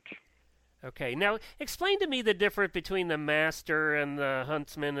 Okay. Now, explain to me the difference between the master and the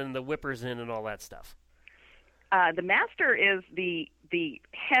huntsman and the whippers in and all that stuff. The master is the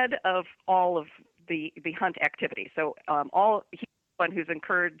head of all of the hunt activity. So he's the one who's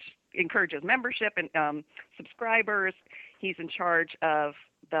encourages membership and subscribers. He's in charge of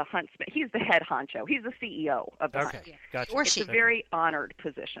the huntsman. He's the head honcho. He's the CEO of the hunt. Okay. Gotcha. Or It's she. a very honored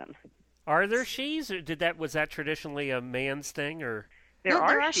position. Are there she's, or was that traditionally a man's thing, or There No,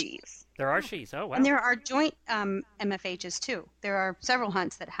 are she's. she's. there are she's? Oh, wow. And there are joint MFHs too. There are several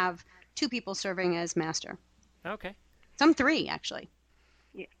hunts that have 2 people serving as master. Okay. Some 3 actually.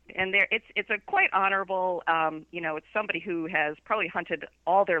 Yeah, and it's a quite honorable. It's somebody who has probably hunted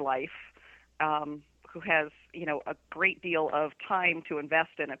all their life, who has a great deal of time to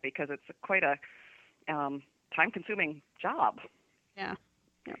invest in it because it's quite a time-consuming job. Yeah.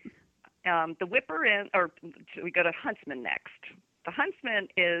 The whipper we go to huntsman next. The huntsman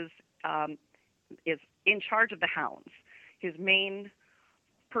is in charge of the hounds. His main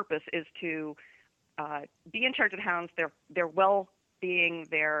purpose is to be in charge of the hounds, their well-being,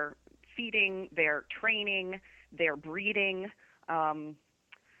 their feeding, their training, their breeding. I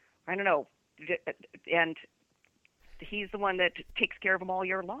don't know, and he's the one that takes care of them all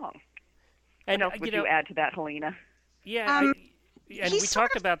year long. And What else would you add to that, Helena? Yeah. Um, and we he's sort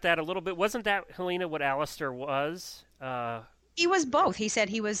talked about that a little bit. Wasn't that, Helena, what Alistair was? He was both. He said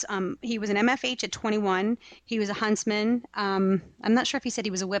he was an MFH at 21. He was a huntsman. I'm not sure if he said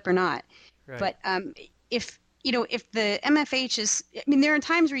he was a whip or not. Right. But if the MFH is, I mean, there are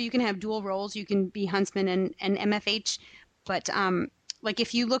times where you can have dual roles. You can be huntsman and MFH, but like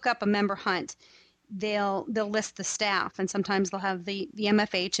if you look up a member hunt, they'll list the staff, and sometimes they'll have the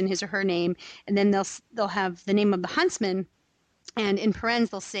MFH and his or her name, and then they'll have the name of the huntsman, and in parens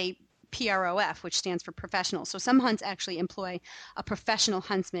they'll say PROF, which stands for professional. So some hunts actually employ a professional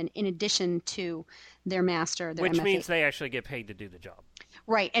huntsman in addition to their master, their Which MFH. means they actually get paid to do the job.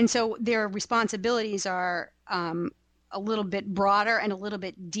 Right, and so their responsibilities are a little bit broader and a little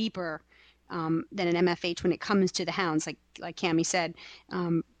bit deeper than an MFH when it comes to the hounds. Like Cammie said,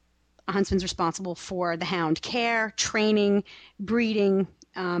 a huntsman's responsible for the hound care, training, breeding,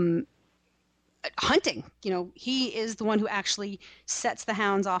 hunting. He is the one who actually sets the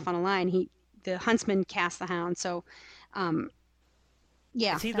hounds off on a line. The huntsman casts the hound. So,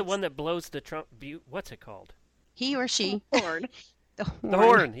 yeah. Is he the one that blows the trump? What's it called? He or she. Horn. The horn. The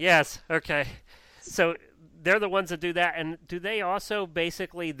horn. Yes. Okay. So they're the ones that do that. And do they also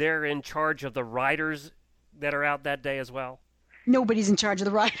basically they're in charge of the riders that are out that day as well? Nobody's in charge of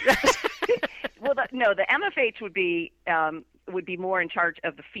the riders. Well, no, the MFH would be more in charge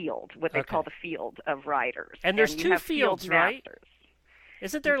of the field, what they call the field of riders. And there's two fields, right? Masters.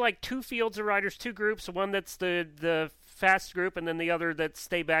 Isn't there like two fields of riders, two groups? One that's the fast group, and then the other that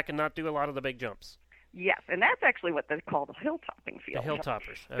stay back and not do a lot of the big jumps. Yes, and that's actually what they call the hill-topping field. The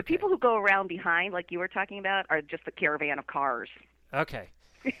hill-toppers. Okay. The people who go around behind, like you were talking about, are just the caravan of cars. Okay.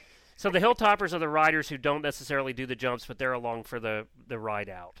 So the hill-toppers are the riders who don't necessarily do the jumps, but they're along for the ride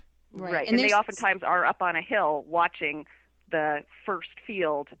out. Right. And they oftentimes are up on a hill watching the first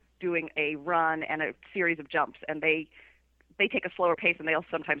field doing a run and a series of jumps, and they take a slower pace, and they'll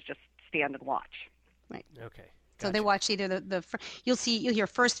sometimes just stand and watch. Right. Okay. So they watch either you'll hear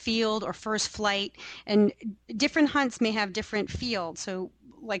first field or first flight, and different hunts may have different fields. So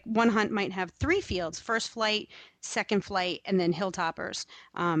like one hunt might have 3 fields: first flight, second flight, and then hilltoppers,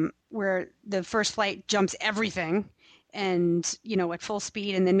 where the first flight jumps everything and at full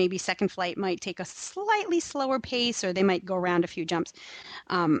speed, and then maybe second flight might take a slightly slower pace, or they might go around a few jumps.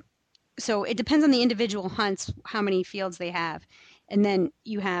 So it depends on the individual hunts how many fields they have, and then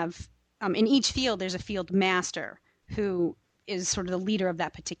you have in each field there's a field master who is sort of the leader of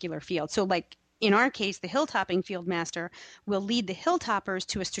that particular field. So like in our case, the hill-topping field master will lead the hill-toppers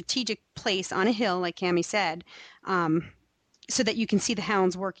to a strategic place on a hill, like Cammie said, so that you can see the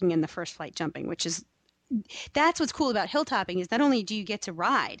hounds working in the first flight jumping, that's what's cool about hilltopping, is not only do you get to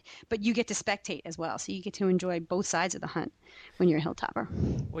ride, but you get to spectate as well. So you get to enjoy both sides of the hunt when you're a hilltopper.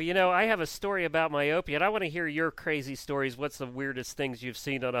 Well, I have a story about myopia, and I want to hear your crazy stories. What's the weirdest things you've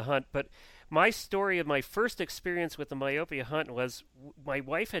seen on a hunt? But my story of my first experience with the myopia hunt was my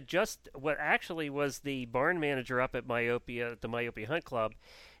wife had what actually was the barn manager up at the Myopia Hunt Club,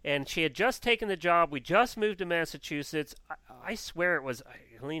 and she had just taken the job. We just moved to Massachusetts. I swear it was,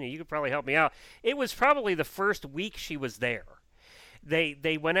 Helena, you could probably help me out. It was probably the first week she was there.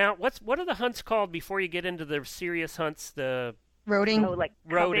 They went out. What are the hunts called before you get into the serious hunts? The Roading. Oh, like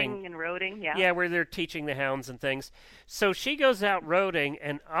roading and roading, yeah. Yeah, where they're teaching the hounds and things. So she goes out roading,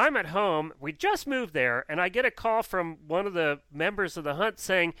 and I'm at home. We just moved there, and I get a call from one of the members of the hunt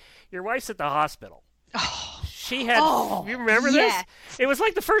saying, "Your wife's at the hospital." Oh. She had. You remember yes. this? It was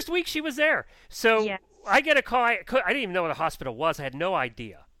like the first week she was there. So yes. I get a call. I didn't even know what a hospital was. I had no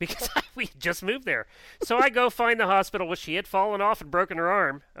idea because we just moved there. So I go find the hospital where she had fallen off and broken her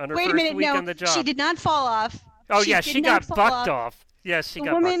arm on her first week on the job. She did not fall off. Oh, she got bucked off. Yes, she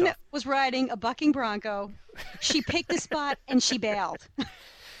got bucked off. The woman was riding a bucking bronco. She picked a spot and she bailed.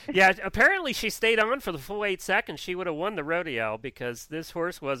 Yeah, apparently she stayed on for the full 8 seconds. She would have won the rodeo because this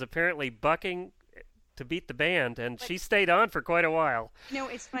horse was apparently bucking to beat the band, and she stayed on for quite a while.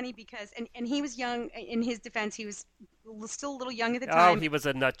 It's funny because, and he was young. In his defense, he was still a little young at the time. Oh, he was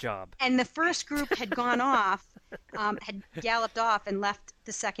a nut job. And the first group had gone off, had galloped off and left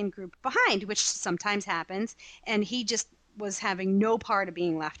the second group behind, which sometimes happens, and he just was having no part of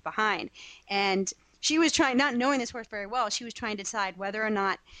being left behind. And she was trying, not knowing this horse very well, she was trying to decide whether or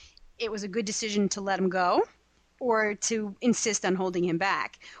not it was a good decision to let him go or to insist on holding him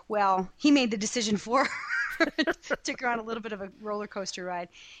back. Well, he made the decision for her, took her on a little bit of a roller coaster ride.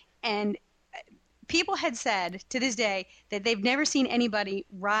 And people had said to this day that they've never seen anybody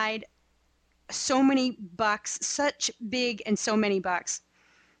ride so many bucks, such big and so many bucks.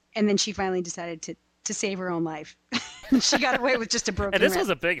 And then she finally decided to save her own life. She got away with just a broken And this wrist. was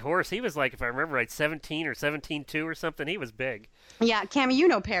a big horse. He was like, if I remember right, 17 or 17.2 or something. He was big. Yeah, Cammie, you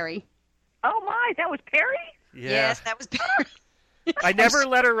know Perry. Oh, my, that was Perry? Yeah. Yes, that was Perry. I never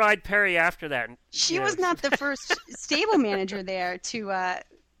let her ride Perry after that. She was not the first stable manager there to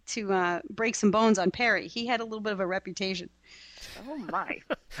break some bones on Perry. He had a little bit of a reputation. Oh, my.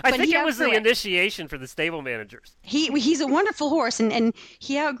 I think it was the initiation for the stable managers. He's a wonderful horse, and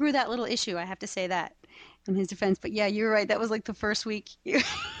he outgrew that little issue, I have to say that, in his defense. But yeah, you're right. That was like the first week.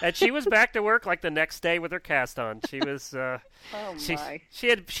 And she was back to work like the next day with her cast on. She was. Oh, my. She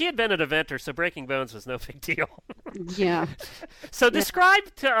had been an eventer, so breaking bones was no big deal. Yeah. So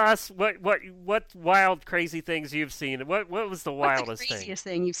describe to us what wild, crazy things you've seen. What was the wildest What's the craziest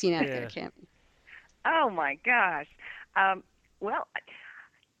thing you've seen out there, Cammie? Oh, my gosh. Well,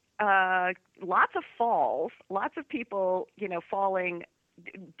 lots of falls, lots of people, falling,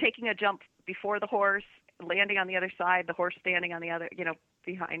 taking a jump before the horse, landing on the other side, the horse standing on the other,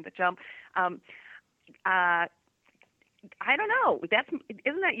 behind the jump. I don't know.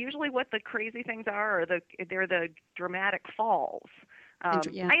 Isn't that usually what the crazy things are, or they're the dramatic falls?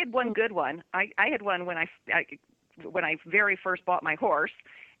 Yeah. I had one good one. I had one when I very first bought my horse,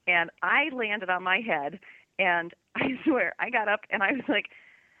 and I landed on my head, And I swear, I got up and I was like,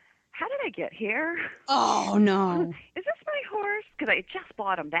 how did I get here? Oh, no. Is this my horse? Because I just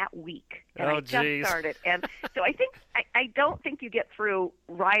bought him that week, and Oh, I just geez. started. And so I don't think you get through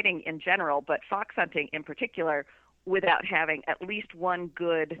riding in general, but fox hunting in particular, without having at least one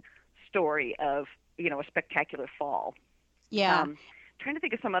good story of, a spectacular fall. Yeah. Trying to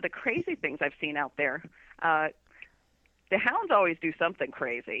think of some other crazy things I've seen out there. The hounds always do something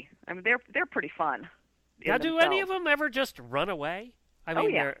crazy. I mean, they're pretty fun. Now, do any of them ever just run away? I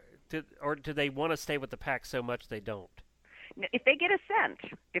mean, yeah. or do they want to stay with the pack so much they don't? If they get a scent,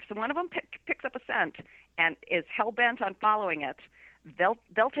 if one of them picks up a scent and is hell bent on following it,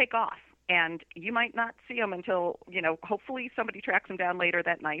 they'll take off. And you might not see them until, hopefully somebody tracks them down later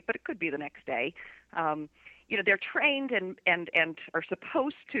that night, but it could be the next day. They're trained and are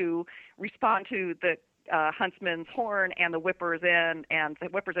supposed to respond to the huntsman's horn and the whippers in, and the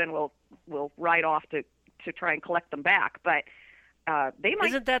whippers in will ride off to try and collect them back. But they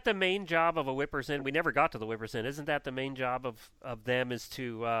might. Isn't that the main job of a whippers in? We never got to the whippers in. Isn't that the main job of them is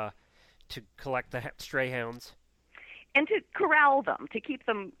to collect the stray hounds? And to corral them, to keep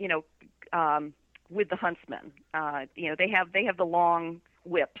them, with the huntsman. They have the long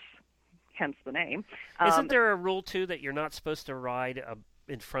whips, hence the name. Isn't there a rule too that you're not supposed to ride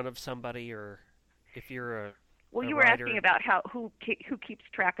in front of somebody, or if you're a well, you rider? were asking about who keeps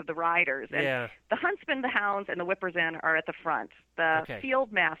track of the riders. And yeah. The huntsman, the hounds, and the whippers in are at the front. The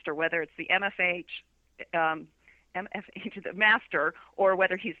field master, whether it's the MFH, the master, or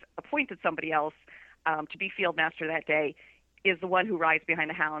whether he's appointed somebody else to be field master that day, is the one who rides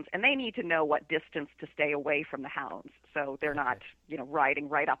behind the hounds, and they need to know what distance to stay away from the hounds, so they're not, riding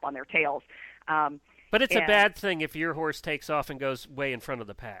right up on their tails. But it's a bad thing if your horse takes off and goes way in front of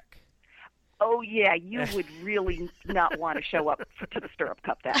the pack. Oh, yeah, you would really not want to show up to the stirrup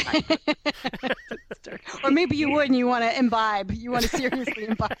cup that night. Or maybe you would and you want to imbibe. You want to seriously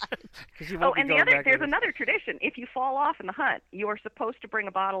imbibe. And there's another tradition. If you fall off in the hunt, you are supposed to bring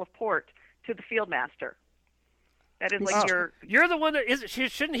a bottle of port to the field master. That is like You're the one that is.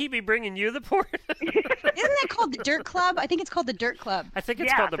 Shouldn't he be bringing you the port? Isn't that called the Dirt Club? I think it's called the Dirt Club. I think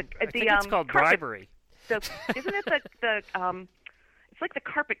it's called it's called bribery. Isn't it the it's like the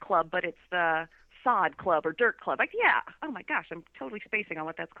carpet club, but it's the sod club or dirt club. Like, yeah. Oh my gosh, I'm totally spacing on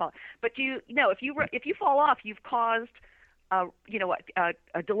what that's called. But if you fall off, you've caused a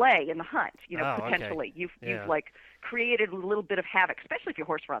delay in the hunt. Potentially. Okay. You've like created a little bit of havoc, especially if your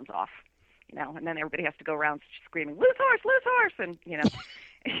horse runs off. And then everybody has to go around screaming, "Loose horse!" And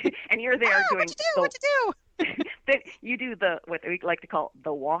and you're there doing what to do? You do what we like to call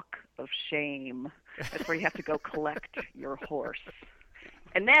the walk of shame. That's where you have to go collect your horse,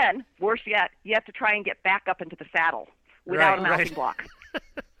 and then worse yet, you have to try and get back up into the saddle without a mounting block.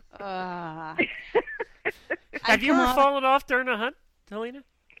 Have you ever fallen off during a hunt, Helena?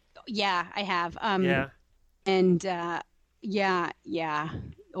 Yeah, I have. Yeah. And yeah.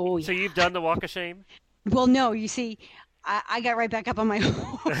 Oh, yeah. So you've done the walk of shame? Well, no. You see, I got right back up on my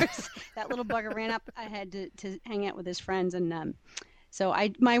horse. That little bugger ran up. I had to hang out with his friends, and so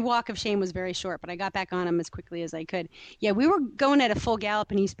my walk of shame was very short. But I got back on him as quickly as I could. Yeah, we were going at a full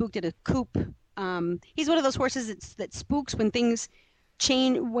gallop, and he spooked at a coop. He's one of those horses that spooks when things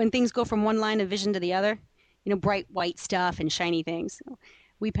change, when things go from one line of vision to the other. Bright white stuff and shiny things. So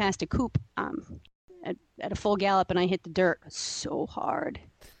we passed a coop at a full gallop, and I hit the dirt so hard.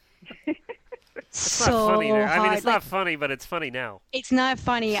 It's not funny there. I mean, it's not funny, but it's funny now. It's not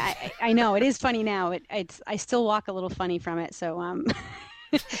funny. I know it is funny now. I still walk a little funny from it. So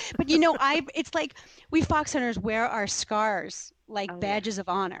but it's like we fox hunters wear our scars like badges of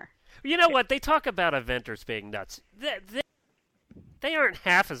honor. You know what? They talk about eventers being nuts. They aren't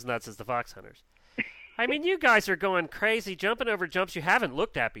half as nuts as the fox hunters. I mean, you guys are going crazy, jumping over jumps you haven't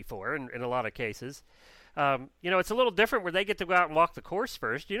looked at before in a lot of cases. It's a little different where they get to go out and walk the course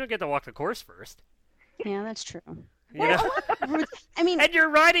first. You don't get to walk the course first. Yeah, that's true. I mean, and you're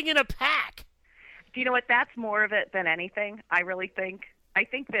riding in a pack. Do you know what? That's more of it than anything. I really think. I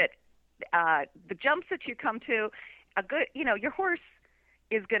think that the jumps that you come to, your horse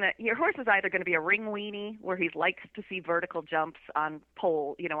is either gonna be a ring weenie where he likes to see vertical jumps on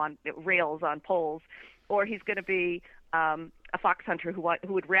on rails on poles, or he's gonna be a fox hunter who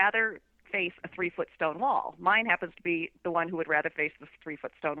would rather face a 3-foot stone wall. Mine happens to be the one who would rather face the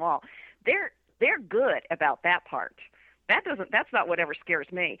 3-foot stone wall. They're good about that part. That's not whatever scares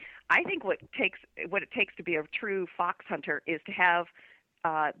me. I think what it takes to be a true fox hunter is to have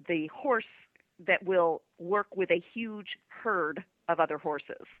the horse that will work with a huge herd of other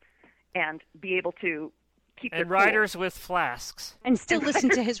horses and be able to keep their riders with flasks and still listen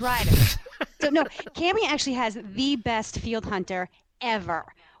to his riders. So no, Cammie actually has the best field hunter ever.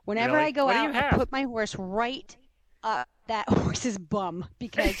 Whenever Really? I go What do out, you I have? put my horse right up that horse's bum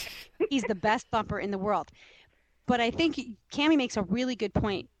because he's the best bumper in the world. But I think Cammie makes a really good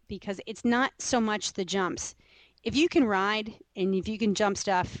point because it's not so much the jumps. If you can ride and if you can jump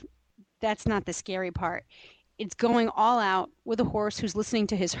stuff, that's not the scary part. It's going all out with a horse who's listening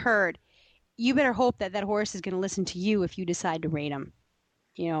to his herd. You better hope that that horse is going to listen to you if you decide to rate him,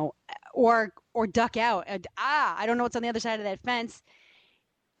 or duck out. I don't know what's on the other side of that fence.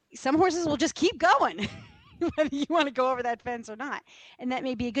 Some horses will just keep going, whether you want to go over that fence or not. And that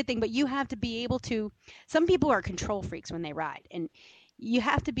may be a good thing, but you have to be able to. Some people are control freaks when they ride, and you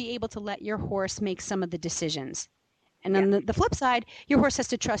have to be able to let your horse make some of the decisions. And on the flip side, your horse has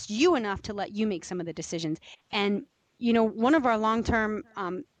to trust you enough to let you make some of the decisions. And, one of our long-term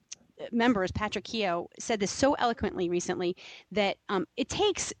members, Patrick Keogh, said this so eloquently recently that it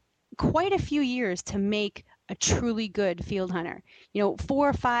takes quite a few years to make a truly good field hunter.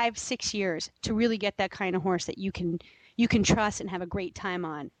 4, 5, 6 years to really get that kind of horse that you can trust and have a great time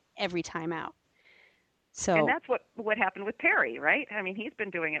on every time out. So, and that's what happened with Perry, right? I mean, he's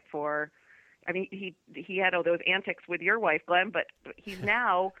been doing it for. I mean, he had all those antics with your wife, Glenn, but he's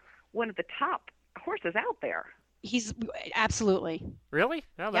now one of the top horses out there. He's absolutely. Really?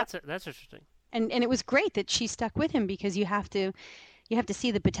 Well, that's interesting. And it was great that she stuck with him because you have to see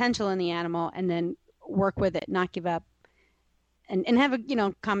the potential in the animal and then work with it, not give up, and have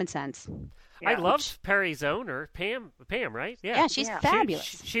common sense. Yeah. I loved Perry's owner, Pam, right? Yeah, she's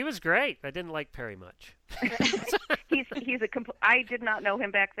fabulous. She was great. I didn't like Perry much. I did not know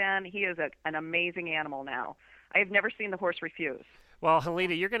him back then. He is an amazing animal now. I have never seen the horse refuse. Well,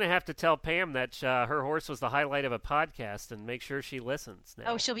 Helena, you're going to have to tell Pam that her horse was the highlight of a podcast and make sure she listens now.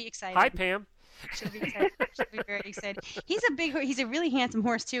 Oh, she'll be excited. Hi, Pam. She'll be excited. She'll be very excited. He's a really handsome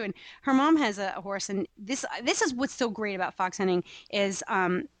horse too, and her mom has a horse. And this is what's so great about fox hunting is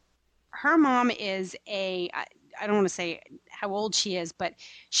her mom is I don't want to say how old she is, but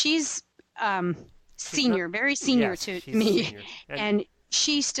she's senior, very senior to me, senior. And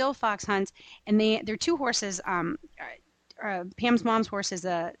she still fox hunts. And they're two horses. Pam's mom's horse is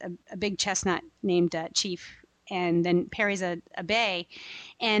a big chestnut named Chief, and then Perry's a bay,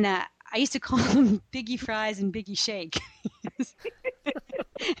 and I used to call them Biggie Fries and Biggie Shake.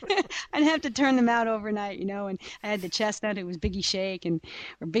 I'd have to turn them out overnight, and I had the chestnut, it was Biggie Shake,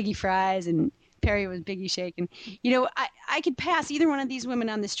 or Biggie Fries, and Perry was Biggie Shake. And, I could pass either one of these women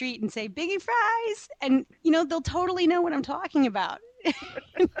on the street and say, Biggie Fries, and, they'll totally know what I'm talking about.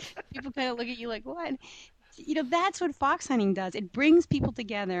 People kind of look at you like, what? That's what fox hunting does. It brings people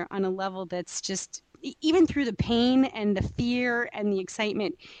together on a level that's just, even through the pain and the fear and the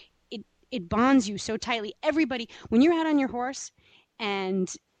excitement, it bonds you so tightly. Everybody, when you're out on your horse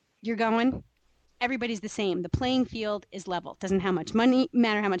and you're going, everybody's the same. The playing field is level. It doesn't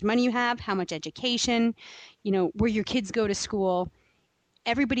matter how much money you have, how much education, where your kids go to school.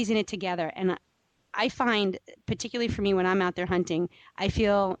 Everybody's in it together. And I find, particularly for me when I'm out there hunting, I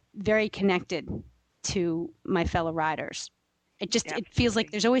feel very connected to my fellow riders. It feels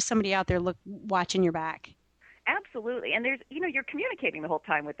like there's always somebody out there watching your back. Absolutely, and there's you're communicating the whole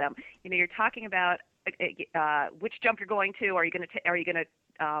time with them. You're talking about which jump you're going to. Are you going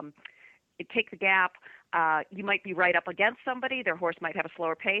to take the gap? You might be right up against somebody. Their horse might have a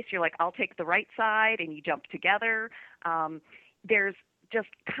slower pace. You're like, I'll take the right side, and you jump together. There's just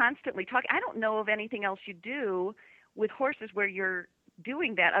constantly talking. I don't know of anything else you do with horses where you're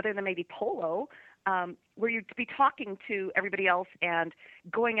doing that other than maybe polo, where you'd be talking to everybody else and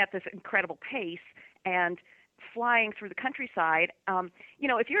going at this incredible pace and flying through the countryside.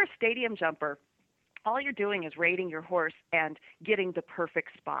 If you're a stadium jumper, all you're doing is rating your horse and getting the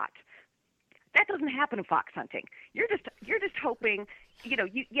perfect spot. That doesn't happen in fox hunting. You're just hoping,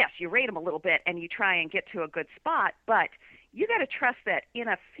 you rate them a little bit and you try and get to a good spot, but you got to trust that in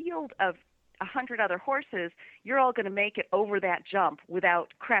a field of 100 other horses, you're all going to make it over that jump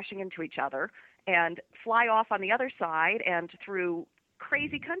without crashing into each other and fly off on the other side and through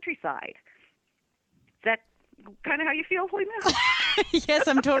crazy countryside. Is that kind of how you feel, Helena? Yes,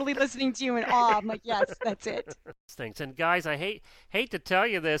 I'm totally listening to you in awe. I'm like, yes, that's it. Thanks. And guys, I hate to tell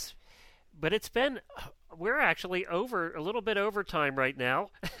you this, but we're actually a little bit over time right now.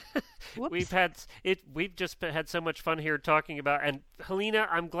 We've just had so much fun here talking about, and Helena,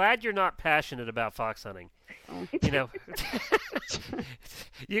 I'm glad you're not passionate about fox hunting.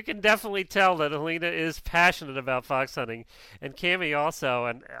 You can definitely tell that Helena is passionate about fox hunting, and Cammie also.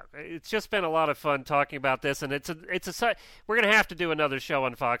 And it's just been a lot of fun talking about this. And we're going to have to do another show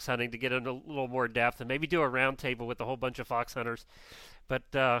on fox hunting to get into a little more depth, and maybe do a round table with a whole bunch of fox hunters. But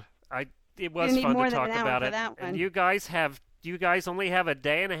It was need fun more to than talk an hour about for it. that one. And you guys only have a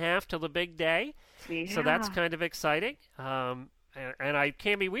day and a half till the big day, so that's Yeah. kind of exciting.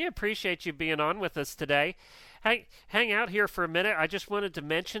 Cammie, we appreciate you being on with us today. Hang out here for a minute. I just wanted to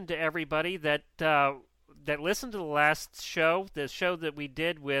mention to everybody that that listened to the last show, the show that we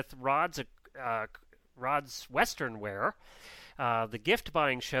did with Rod's Western Wear, the gift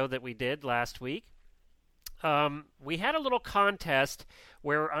buying show that we did last week. We had a little contest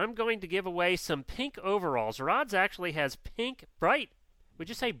where I'm going to give away some pink overalls. Rod's actually has pink, bright. Would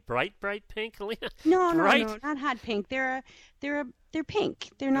you say bright pink, Alina? No, Bright? no, not hot pink. They're pink. They're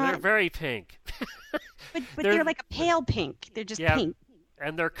They're not. very pink. But they're- they're like a pale pink. They're just Yeah. pink.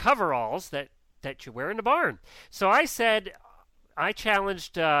 And they're coveralls that you wear in the barn. So I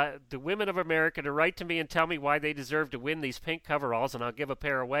challenged the women of America to write to me and tell me why they deserve to win these pink coveralls, and I'll give a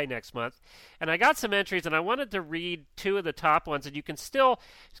pair away next month. And I got some entries, and I wanted to read two of the top ones. And you can still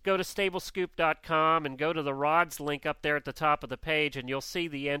go to stablescoop.com and go to the Rods link up there at the top of the page, and you'll see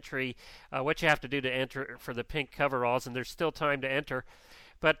the entry, what you have to do to enter for the pink coveralls, and there's still time to enter.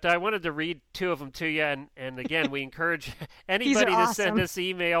 But I wanted to read two of them to you, and again, we encourage anybody to send awesome. us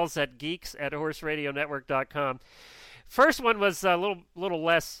emails at geeks@horseradionetwork.com. First one was a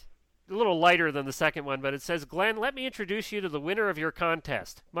little lighter than the second one, but it says, Glenn, let me introduce you to the winner of your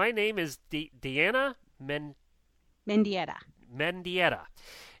contest. My name is Deanna Mendieta. Mendieta.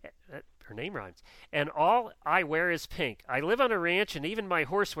 Her name rhymes. And all I wear is pink. I live on a ranch, and even my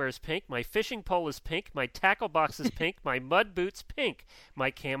horse wears pink. My fishing pole is pink. My tackle box is pink. My mud boots pink. My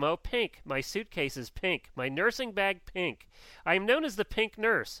camo pink. My suitcase is pink. My nursing bag pink. I am known as the pink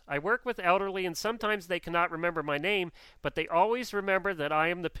nurse. I work with elderly, and sometimes they cannot remember my name, but they always remember that I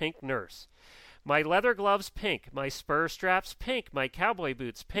am the pink nurse. My leather gloves pink. My spur straps pink. My cowboy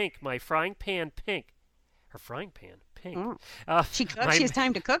boots pink. My frying pan pink. Her frying pan pink. Oh. She cooks. She has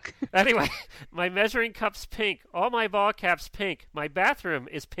time to cook. Anyway, my measuring cup's pink. All my ball caps pink. My bathroom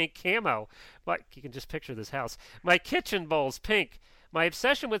is pink camo. You can just picture this house. My kitchen bowl's pink. My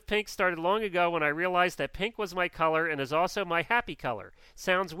obsession with pink started long ago when I realized that pink was my color and is also my happy color.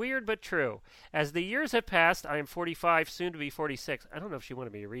 Sounds weird, but true. As the years have passed, I am 45, soon to be 46. I don't know if she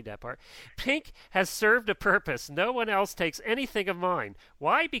wanted me to read that part. Pink has served a purpose. No one else takes anything of mine.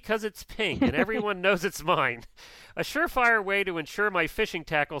 Why? Because it's pink, and everyone knows it's mine. A surefire way to ensure my fishing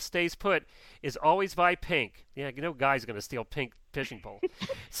tackle stays put is always buy pink. Yeah, no guy's going to steal pink fishing pole.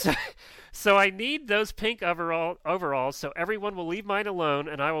 So I need those pink overalls so everyone will leave mine alone,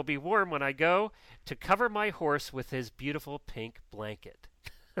 and I will be warm when I go to cover my horse with his beautiful pink blanket.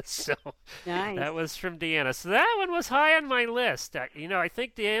 So Nice. that was from Deanna. So that one was high on my list. I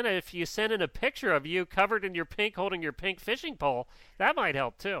think, Deanna, if you send in a picture of you covered in your pink holding your pink fishing pole, that might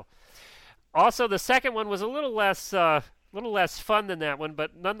help too. Also, the second one was a little less fun than that one,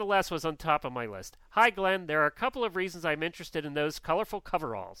 but nonetheless was on top of my list. Hi, Glenn. There are a couple of reasons I'm interested in those colorful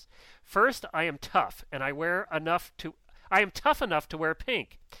coveralls. First, I am tough, and I am tough enough to wear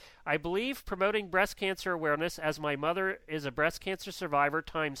pink. I believe promoting breast cancer awareness, as my mother is a breast cancer survivor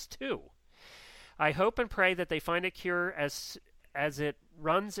 ×2. I hope and pray that they find a cure as it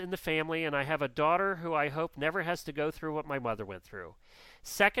runs in the family, and I have a daughter who I hope never has to go through what my mother went through.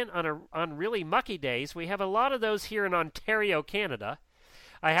 Second, on really mucky days, we have a lot of those here in Ontario, Canada.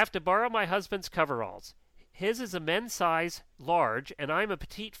 I have to borrow my husband's coveralls. His is a men's size large, and I'm a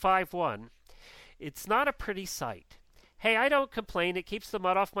petite 5'1". It's not a pretty sight. Hey, I don't complain. It keeps the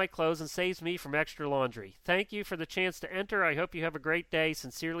mud off my clothes and saves me from extra laundry. Thank you for the chance to enter. I hope you have a great day.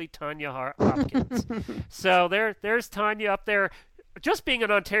 Sincerely, Tanya Hopkins. So there's Tanya up there. Just being in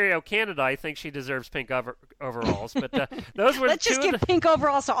Ontario, Canada, I think she deserves pink overalls. But those were Let's two just of give pink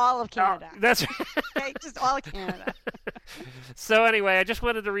overalls to all of Canada. That's Okay, just all of Canada. So anyway, I just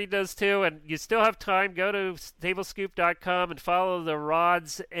wanted to read those two, and you still have time. Go to stablescoop.com and follow the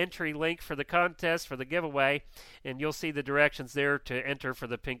Rods entry link for the contest, for the giveaway, and you'll see the directions there to enter for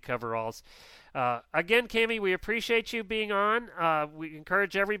the pink coveralls. Again, Cammie, we appreciate you being on. We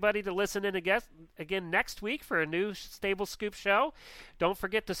encourage everybody to listen in again next week for a new Stable Scoop show. Don't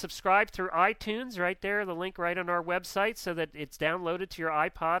forget to subscribe through iTunes, right there, the link right on our website, so that it's downloaded to your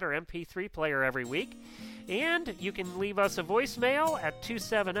iPod or MP3 player every week. And you can leave us a voicemail at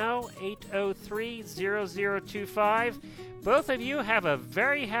 270-803-0025. Both of you have a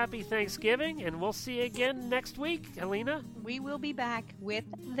very happy Thanksgiving, and we'll see you again next week. Alina? We will be back with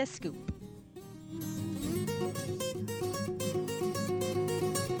The Scoop.